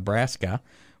Lincoln, Nebraska,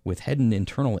 with head and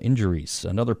internal injuries.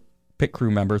 Another pit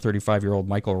crew member, 35-year-old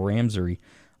Michael Ramsey,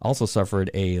 also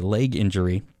suffered a leg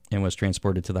injury and was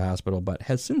transported to the hospital, but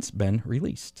has since been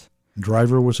released.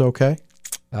 Driver was okay?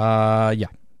 Yeah.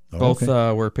 Both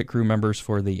were pit crew members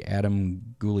for the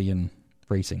Adam Goulian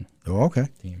Racing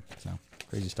team. So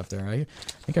crazy stuff there. I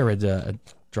think I read a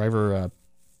driver,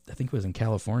 I think it was in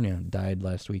California, died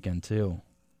last weekend too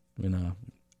in a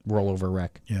rollover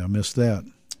wreck. Yeah, I missed that.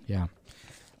 Yeah.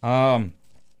 We'll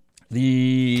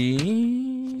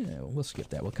skip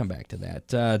that. We'll come back to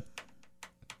that.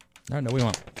 No, we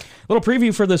won't. A little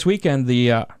preview for this weekend,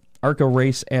 the ARCA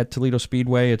race at Toledo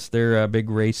Speedway. It's their big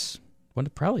race.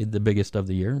 Probably the biggest of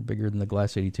the year, bigger than the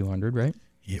Glass 8200, right?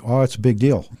 Yeah, it's a big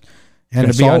deal. And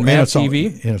it's on MAV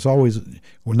TV. And it's always.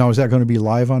 Well, now, is that going to be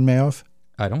live on MAV?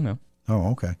 I don't know.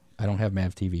 Oh, okay. I don't have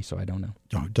MAV TV, so I don't know.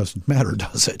 Oh, it doesn't matter,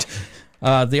 does it?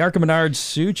 The ARCA Menards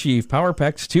Sioux Chief Power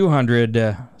Pex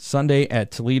 200 Sunday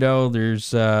at Toledo. There's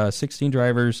 16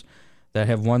 drivers that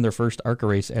have won their first ARCA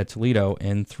race at Toledo,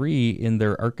 and 3 in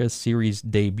their ARCA Series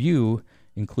debut,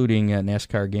 including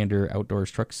NASCAR Gander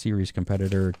Outdoors Truck Series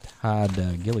competitor Todd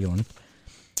Gilliland.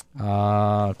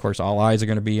 Of course, all eyes are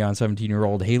going to be on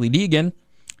 17-year-old Hailie Deegan,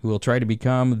 who will try to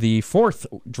become the 4th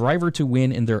driver to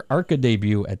win in their ARCA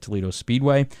debut at Toledo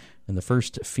Speedway, and the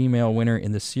first female winner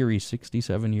in the series'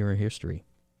 67-year history.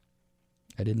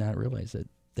 I did not realize that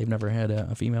they've never had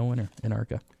a female winner in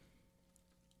ARCA.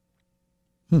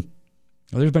 Well,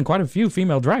 there's been quite a few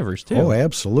female drivers, too. Oh,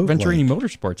 absolutely. Venturini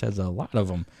Motorsports has a lot of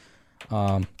them.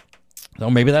 So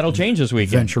maybe that'll change this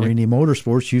weekend. Venturini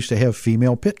Motorsports used to have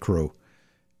female pit crew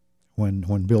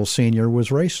when Bill Sr.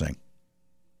 was racing.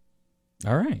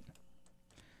 All right.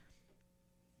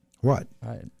 What?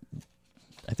 I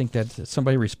think that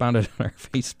somebody responded on our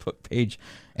Facebook page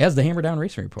as the Hammer Down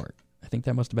Racing Report. I think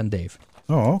that must have been Dave.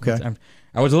 Oh, okay.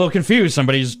 I was a little confused.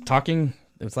 Somebody's talking.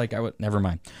 It's like, never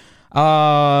mind.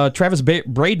 Travis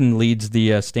Braden leads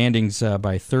the standings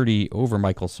by 30 over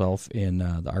Michael Self in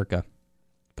the ARCA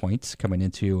points coming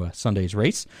into Sunday's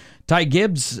race. Ty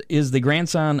Gibbs is the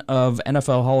grandson of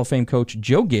NFL Hall of Fame coach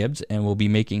Joe Gibbs and will be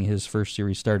making his first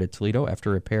series start at Toledo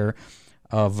after a pair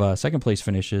of second-place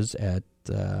finishes at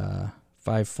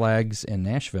Five Flags in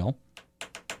Nashville.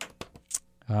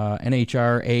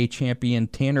 NHRA champion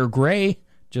Tanner Gray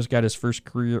just got his first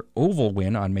career oval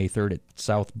win on May 3rd at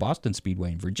South Boston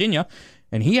Speedway in Virginia,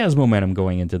 and he has momentum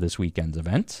going into this weekend's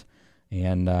event.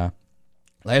 And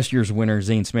last year's winner,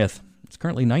 Zane Smith, is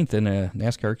currently 9th in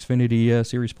NASCAR Xfinity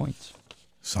Series points.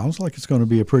 Sounds like it's going to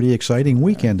be a pretty exciting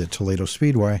weekend at Toledo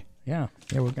Speedway. Yeah,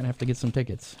 we're going to have to get some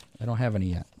tickets. I don't have any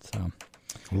yet. So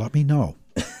let me know.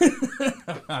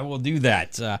 I will do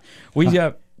that.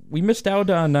 We missed out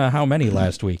on how many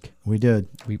last week? We did.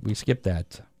 We skipped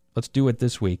that. Let's do it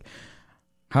this week.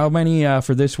 How many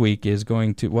for this week is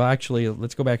going to... Well, actually,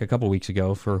 let's go back a couple weeks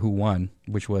ago for who won,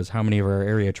 which was how many of our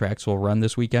area tracks will run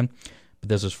this weekend. But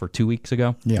this is for 2 weeks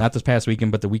ago. Yeah. Not this past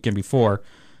weekend, but the weekend before.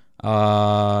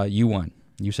 You won.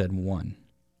 You said 1.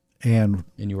 And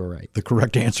you were right. The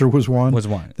correct answer was 1? Was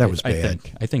 1. That was bad.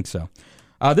 I think so.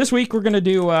 This week, we're going to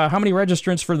do how many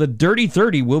registrants for the Dirty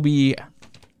 30 will be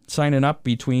signing up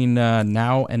between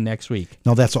now and next week.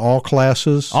 Now, that's all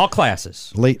classes? All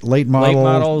classes. Late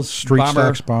models, street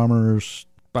stocks, bombers.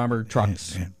 Bomber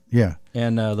trucks. Yeah.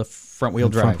 And the front-wheel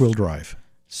drive. Front-wheel drive.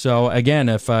 So, again,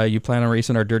 if you plan on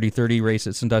racing our Dirty 30 race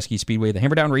at Sandusky Speedway, the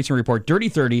Hammer Down Racing Report Dirty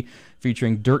 30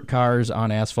 featuring dirt cars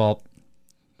on asphalt.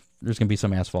 There's going to be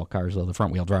some asphalt cars, though, the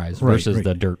front-wheel drives versus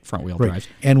the dirt front-wheel drives.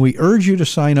 And we urge you to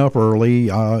sign up early.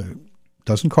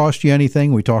 Doesn't cost you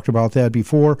anything. We talked about that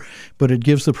before, but it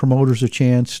gives the promoters a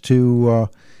chance to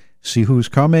see who's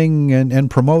coming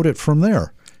and promote it from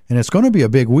there. And it's going to be a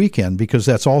big weekend because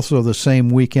that's also the same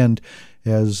weekend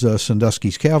as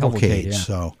Sandusky's Cavalcade. Yeah.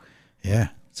 So, yeah.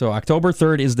 So October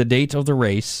 3rd is the date of the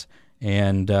race,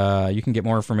 and you can get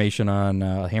more information on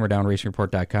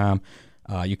hammerdownracingreport.com.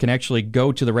 You can actually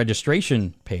go to the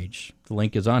registration page. The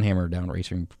link is on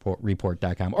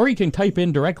hammerdownracingreport.com. Or you can type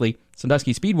in directly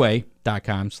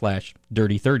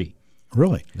sanduskyspeedway.com/dirty30.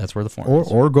 Really? That's where the form is.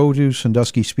 Or go to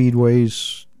Sandusky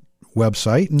Speedway's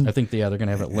website. And, I think they're going to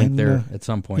have it linked there at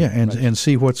some point. Yeah, and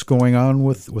see what's going on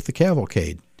with the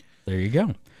Cavalcade. There you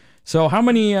go. So how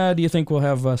many do you think we'll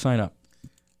have sign up?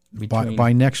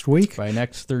 By next week? By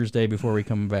next Thursday before we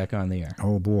come back on the air.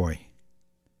 Oh, boy.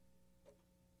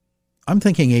 I'm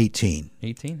thinking 18.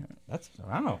 18? That's,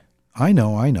 wow. I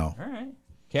know. All right.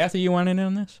 Kathy, you want in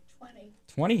on this? 20.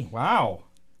 20? Wow.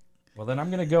 Well, then I'm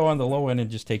going to go on the low end and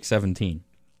just take 17.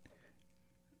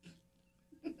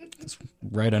 It's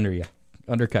right under you.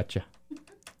 Undercut you.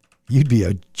 You'd be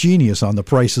a genius on The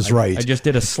Price is Right. I just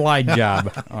did a slide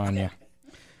job on you.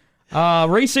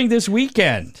 Racing this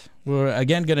weekend. We're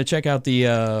again going to check out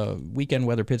the weekend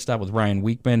weather pit stop with Ryan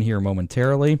Weekman here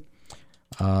momentarily.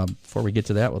 Before we get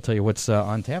to that, we'll tell you what's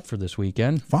on tap for this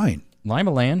weekend. Fine.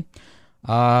 Limaland.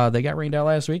 They got rained out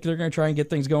last week. They're going to try and get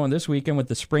things going this weekend with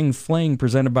the Spring Fling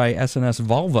presented by S&S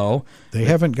Volvo. They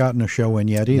haven't gotten a show in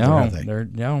yet either, have they?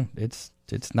 No, it's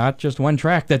not just one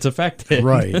track that's affected.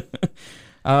 Right.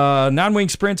 Non-wing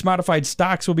sprints, modified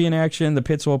stocks will be in action. The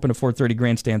pits will open at 4:30,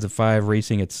 grandstands at 5,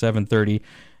 racing at 7:30.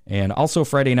 And also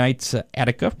Friday nights,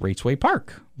 Attica Raceway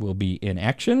Park will be in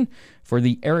action for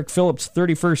the Eric Phillips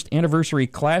 31st Anniversary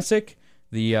Classic.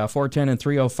 The 410 and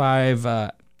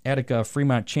 305 Attica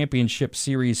Fremont Championship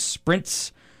Series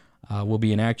sprints will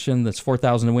be in action. That's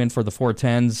 $4,000 to win for the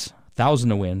 410s, $1,000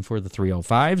 to win for the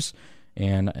 305s.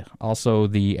 And also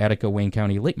the Attica Wayne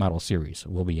County Late Model Series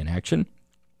will be in action.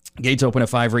 Gates open at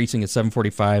 5, racing at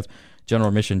 7:45. General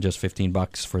admission just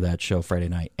 $15 for that show Friday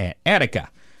night at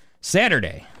Attica.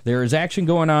 Saturday, there is action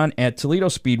going on at Toledo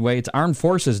Speedway. It's Armed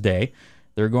Forces Day.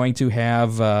 They're going to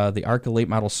have the ARCA Late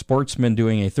Model Sportsman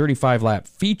doing a 35-lap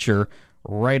feature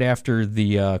right after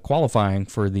the qualifying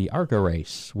for the ARCA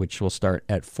race, which will start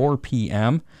at 4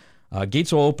 p.m.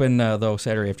 Gates will open, though,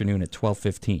 Saturday afternoon at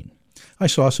 12:15. I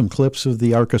saw some clips of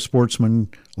the ARCA Sportsman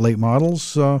late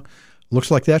models. Looks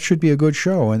like that should be a good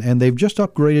show. And they've just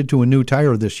upgraded to a new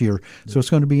tire this year, so it's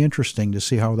going to be interesting to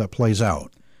see how that plays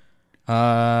out.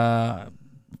 A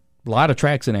lot of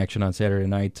tracks in action on Saturday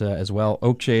night as well.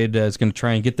 Oakshade is going to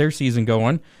try and get their season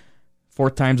going.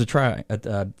 Fourth time's a charm.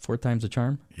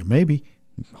 Yeah, maybe.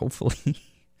 Hopefully.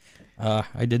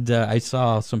 I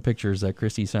saw some pictures that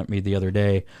Christy sent me the other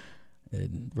day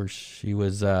where she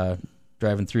was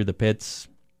driving through the pits.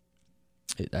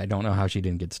 I don't know how she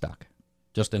didn't get stuck,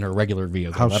 just in her regular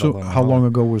vehicle. How long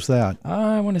ago was that?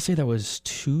 I want to say that was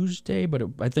Tuesday, but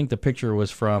I think the picture was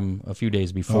from a few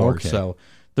days before. Okay. So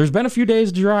there's been a few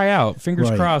days to dry out. Fingers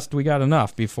crossed we got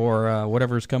enough before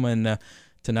whatever's coming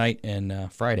tonight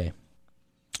and Friday.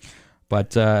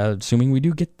 But assuming we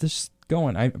do get this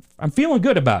going, I'm feeling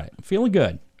good about it. I'm feeling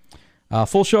good.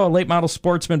 Full show of late model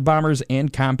sportsmen, bombers,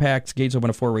 and compacts. Gates open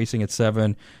at 4, racing at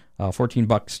 7.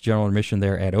 $14 general admission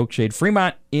there at Oakshade.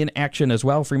 Fremont in action as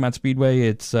well. Fremont Speedway.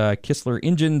 It's Kistler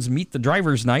Engines Meet the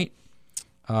Drivers Night.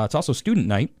 It's also student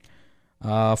night.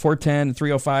 410,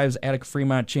 305s, Attica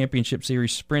Fremont Championship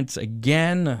Series sprints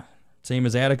again. Same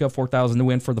as Attica, $4,000 to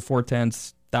win for the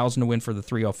 410s, $1,000 to win for the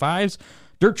 305s.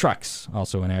 Dirt trucks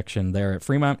also in action there at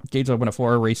Fremont. Gates open at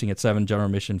 4, racing at 7, general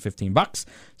admission $15.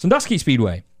 Sandusky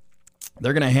Speedway.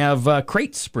 They're going to have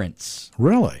crate sprints.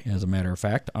 Really? As a matter of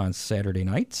fact, on Saturday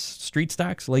nights. Street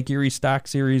stocks, Lake Erie Stock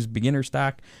Series, beginner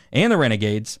stock, and the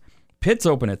Renegades. Pits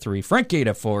open at 3, front gate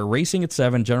at 4, racing at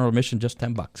 7, general admission just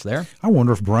 $10 there. I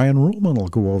wonder if Brian Ruhlman will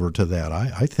go over to that.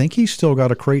 I think he's still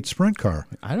got a crate sprint car.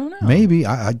 I don't know. Maybe.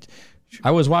 I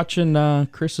was watching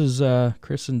Chris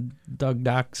and Doug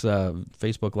Doc's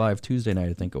Facebook Live Tuesday night,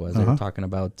 I think it was. They were talking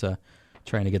about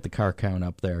trying to get the car count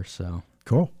up there. So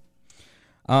cool.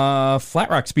 Flat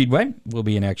Rock Speedway will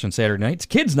be in action Saturday nights.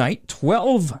 Kids Night,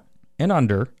 12 and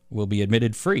under, will be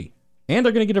admitted free. And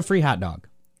they're going to get a free hot dog.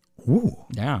 Ooh.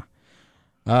 Yeah.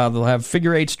 They'll have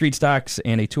figure 8 street stocks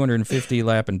and a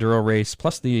 250-lap enduro race,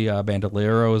 plus the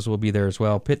Bandoleros will be there as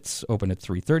well. Pits open at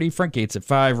 3:30, front gates at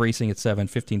 5, racing at 7,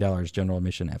 $15 general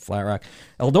admission at Flat Rock.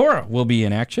 Eldora will be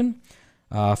in action.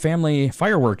 Family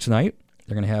Fireworks Night.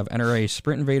 They're going to have NRA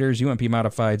Sprint Invaders, UMP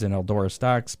Modifieds, and Eldora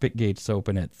Stocks. Pit gates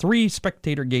open at 3,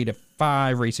 spectator gate at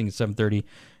 5, racing at 7:30,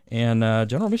 and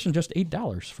general admission just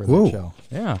 $8 for that show.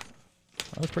 Yeah,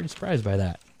 I was pretty surprised by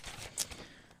that.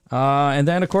 And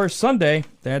then, of course, Sunday,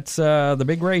 that's the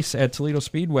big race at Toledo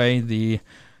Speedway, the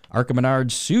ARCA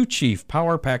Menards Sioux Chief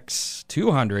Power Packs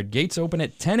 200. Gates open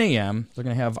at 10 a.m. They're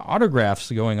going to have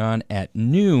autographs going on at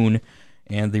noon,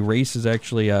 and the race is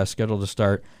actually scheduled to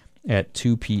start at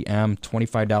 2 p.m.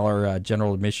 $25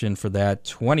 general admission for that,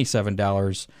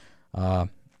 $27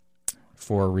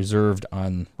 for reserved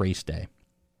on race day.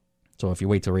 So if you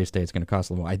wait till race day, it's going to cost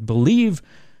a little more. I believe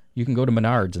you can go to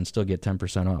Menards and still get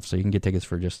 10% off, so you can get tickets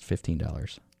for just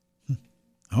 $15.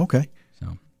 Okay.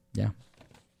 So, yeah.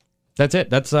 That's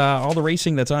it. That's all the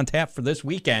racing that's on tap for this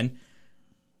weekend.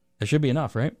 That should be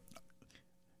enough, right?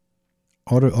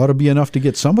 Ought to be enough to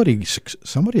get somebody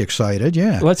excited,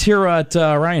 yeah. Let's hear what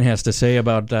Ryan has to say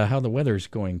about how the weather's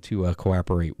going to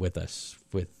cooperate with us.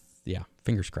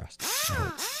 Fingers crossed.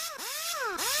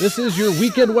 This is your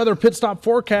weekend weather pit stop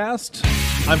forecast.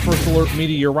 I'm First Alert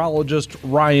meteorologist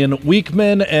Ryan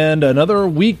Weekman, and another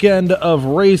weekend of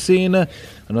racing,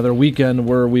 another weekend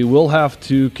where we will have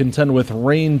to contend with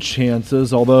rain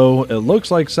chances, although it looks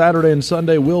like Saturday and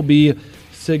Sunday will be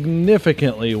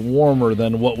significantly warmer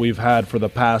than what we've had for the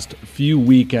past few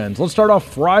weekends. Let's start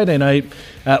off Friday night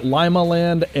at Lima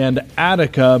Land and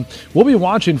Attica. We'll be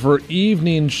watching for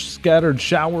evening scattered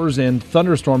showers and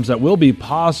thunderstorms that will be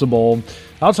possible.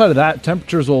 Outside of that,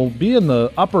 temperatures will be in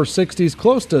the upper 60s,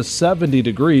 close to 70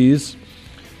 degrees.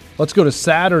 Let's go to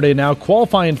Saturday now.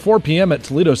 Qualifying 4 p.m. at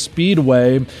Toledo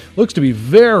Speedway. Looks to be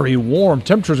very warm.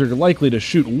 Temperatures are likely to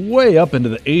shoot way up into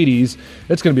the 80s.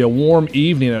 It's going to be a warm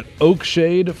evening at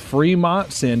Oakshade,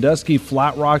 Fremont, Sandusky,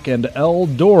 Flat Rock, and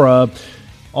Eldora.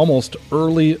 Almost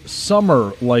early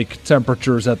summer-like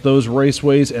temperatures at those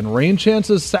raceways, and rain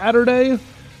chances Saturday,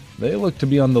 they look to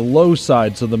be on the low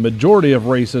side, so the majority of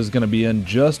races going to be in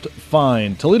just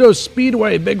fine. Toledo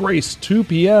Speedway, big race, 2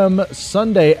 p.m.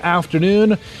 Sunday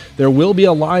afternoon. There will be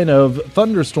a line of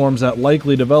thunderstorms that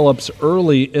likely develops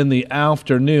early in the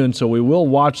afternoon, so we will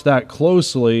watch that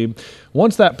closely.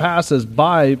 Once that passes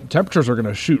by, temperatures are going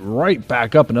to shoot right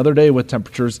back up. Another day with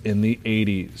temperatures in the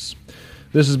 80s.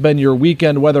 This has been your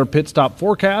weekend weather pit stop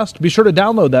forecast. Be sure to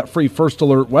download that free First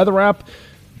Alert weather app.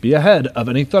 Be ahead of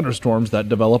any thunderstorms that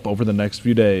develop over the next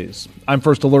few days. I'm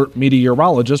First Alert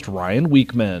meteorologist Ryan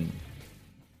Weekman.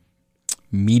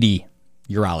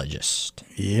 Meteorologist.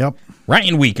 Yep.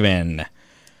 Ryan Weekman.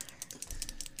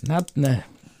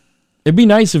 It'd be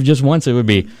nice if just once it would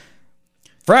be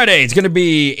Friday. It's going to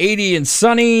be 80 and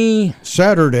sunny.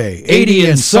 Saturday, 80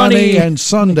 and sunny. And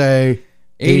Sunday,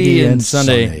 80 and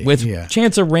Sunday. With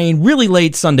chance of rain really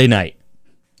late Sunday night.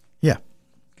 Yeah.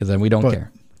 Because then we don't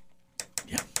care.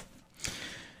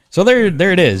 So there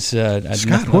it is.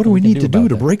 Scott, what do we need to do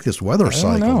to break this weather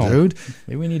cycle, dude?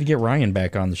 Maybe we need to get Ryan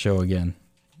back on the show again.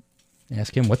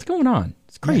 Ask him what's going on.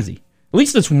 It's crazy. At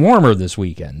least it's warmer this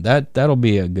weekend. That'll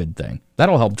be a good thing.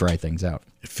 That'll help dry things out.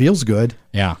 It feels good.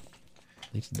 Yeah.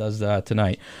 At least it does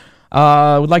tonight.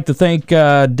 I would like to thank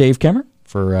Dave Kemmer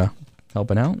for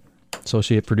helping out.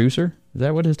 Associate producer. Is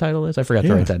that what his title is? I forgot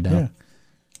to write that down. Yeah.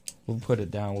 We'll put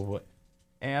it down with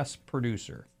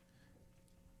producer.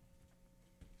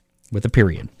 With a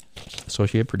period.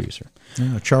 Associate producer.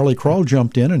 Yeah, Charlie Kroll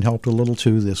jumped in and helped a little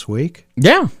too this week.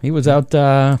 Yeah, he was out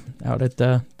at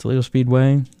Toledo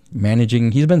Speedway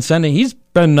managing. He's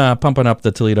been pumping up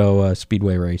the Toledo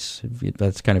Speedway race.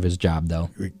 That's kind of his job, though.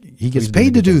 He gets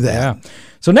paid to do that. Yeah.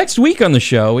 So next week on the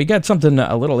show, we got something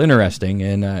a little interesting,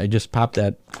 and I just popped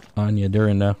that on you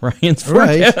during Ryan's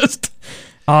forecast.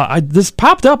 This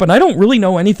popped up, and I don't really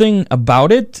know anything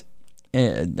about it.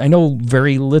 I know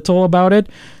very little about it.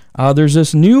 There's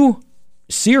this new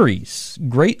series,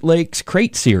 Great Lakes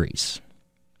Crate Series,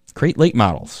 Crate Lake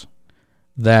models,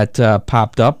 that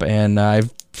popped up, and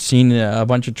I've seen a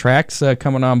bunch of tracks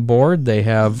coming on board. I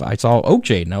saw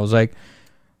Oakshade, and I was like,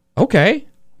 okay,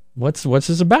 what's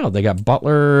this about? They got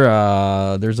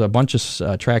Butler. There's a bunch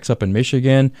of tracks up in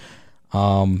Michigan.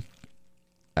 I'm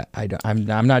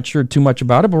not sure too much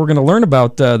about it, but we're going to learn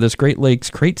about this Great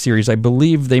Lakes Crate Series. I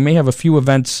believe they may have a few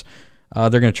events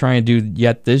they're going to try and do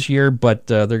yet this year, but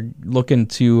they're looking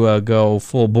to go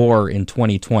full bore in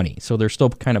 2020. So they're still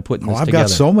kind of putting this together. I've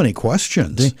got so many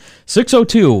questions.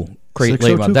 602 Crate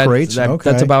Lake. Crates.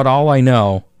 Okay. That's about all I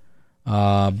know.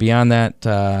 Beyond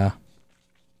that,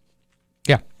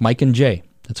 Mike and Jay.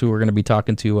 That's who we're going to be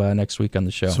talking to next week on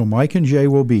the show. So Mike and Jay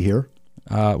will be here.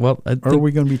 Or are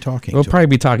we going to be talking? We'll probably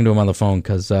be talking to him on the phone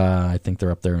because I think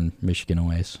they're up there in Michigan a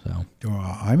ways. So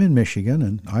I'm in Michigan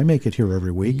and I make it here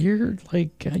every week. You're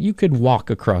like you could walk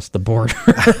across the border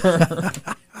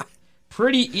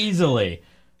pretty easily.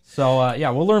 So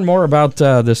we'll learn more about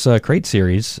this crate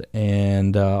series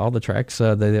and all the tracks.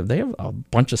 They have a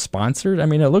bunch of sponsored. I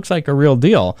mean, it looks like a real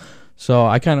deal. So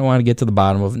I kind of want to get to the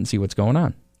bottom of it and see what's going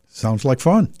on. Sounds like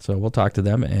fun. So we'll talk to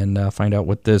them and find out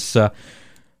what this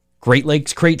Great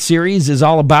Lakes Crate Series is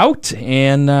all about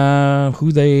and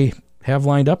who they have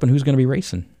lined up and who's going to be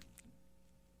racing.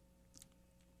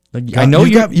 I know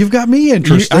you've got me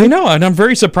interested. I know, and I'm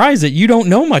very surprised that you don't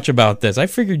know much about this. I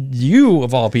figured you,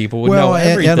 of all people, would know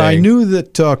everything. And I knew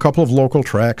that a couple of local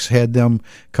tracks had them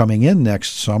coming in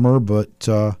next summer, but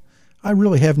I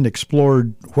really haven't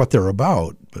explored what they're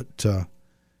about. But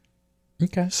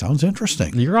okay, sounds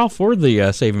interesting. You're all for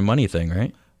the saving money thing,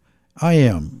 right? I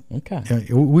am. Okay.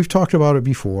 We've talked about it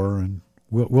before, and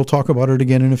we'll talk about it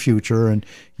again in the future. And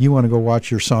you want to go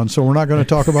watch your son, so we're not going to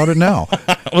talk about it now.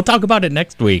 We'll talk about it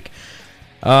next week.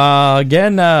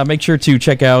 Again, make sure to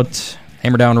check out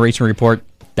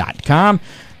HammerdownRacingReport.com.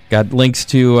 Got links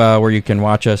to where you can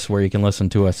watch us, where you can listen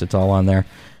to us. It's all on there.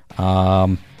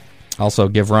 Also,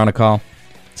 give Ron a call,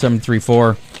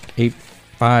 734-8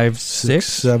 856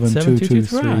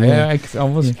 7223. Yeah, I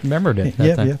almost remembered it.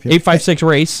 Yep. 856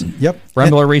 race. Yep. Ron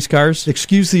Miller Race Cars.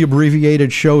 Excuse the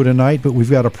abbreviated show tonight, but we've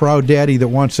got a proud daddy that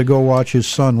wants to go watch his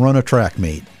son run a track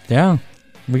meet. Yeah.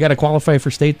 We got to qualify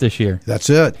for state this year. That's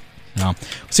it. No.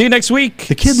 See you next week.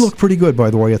 The kid looked pretty good, by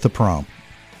the way, at the prom.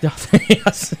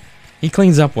 Yes. He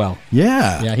cleans up well.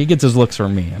 Yeah. Yeah, he gets his looks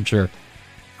from me, I'm sure.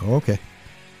 Okay.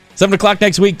 7 o'clock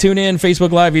next week. Tune in.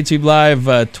 Facebook Live, YouTube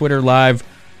Live, Twitter Live,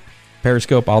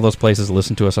 Periscope, all those places.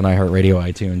 Listen to us on iHeartRadio,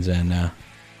 iTunes, and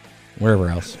wherever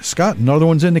else. Scott, another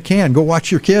one's in the can. Go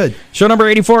watch your kid. Show number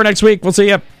 84 next week. We'll see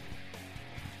you.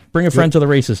 Bring a friend to the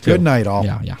races, too. Good night, all.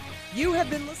 Yeah. You have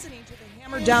been listening to the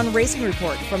Hammer Down Racing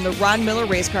Report from the Ron Miller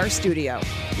Race Car Studio.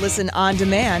 Listen on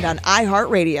demand on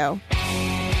iHeartRadio.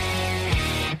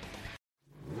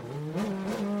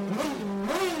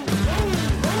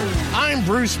 I'm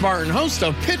Bruce Martin, host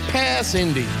of Pit Pass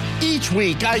Indy. Each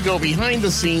week, I go behind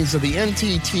the scenes of the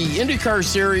NTT IndyCar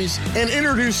Series and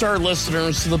introduce our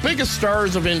listeners to the biggest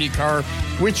stars of IndyCar,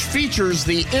 which features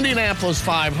the Indianapolis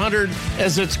 500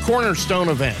 as its cornerstone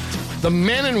event. The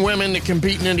men and women that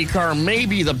compete in IndyCar may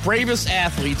be the bravest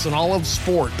athletes in all of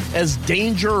sport, as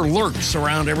danger lurks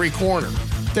around every corner.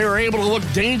 They are able to look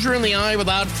danger in the eye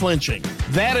without flinching.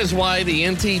 That is why the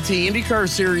NTT IndyCar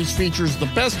Series features the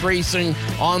best racing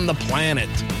on the planet.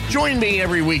 Join me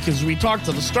every week as we talk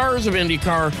to the stars of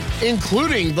IndyCar,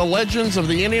 including the legends of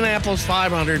the Indianapolis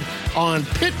 500 on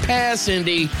Pit Pass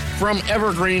Indy from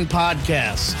Evergreen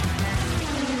Podcast.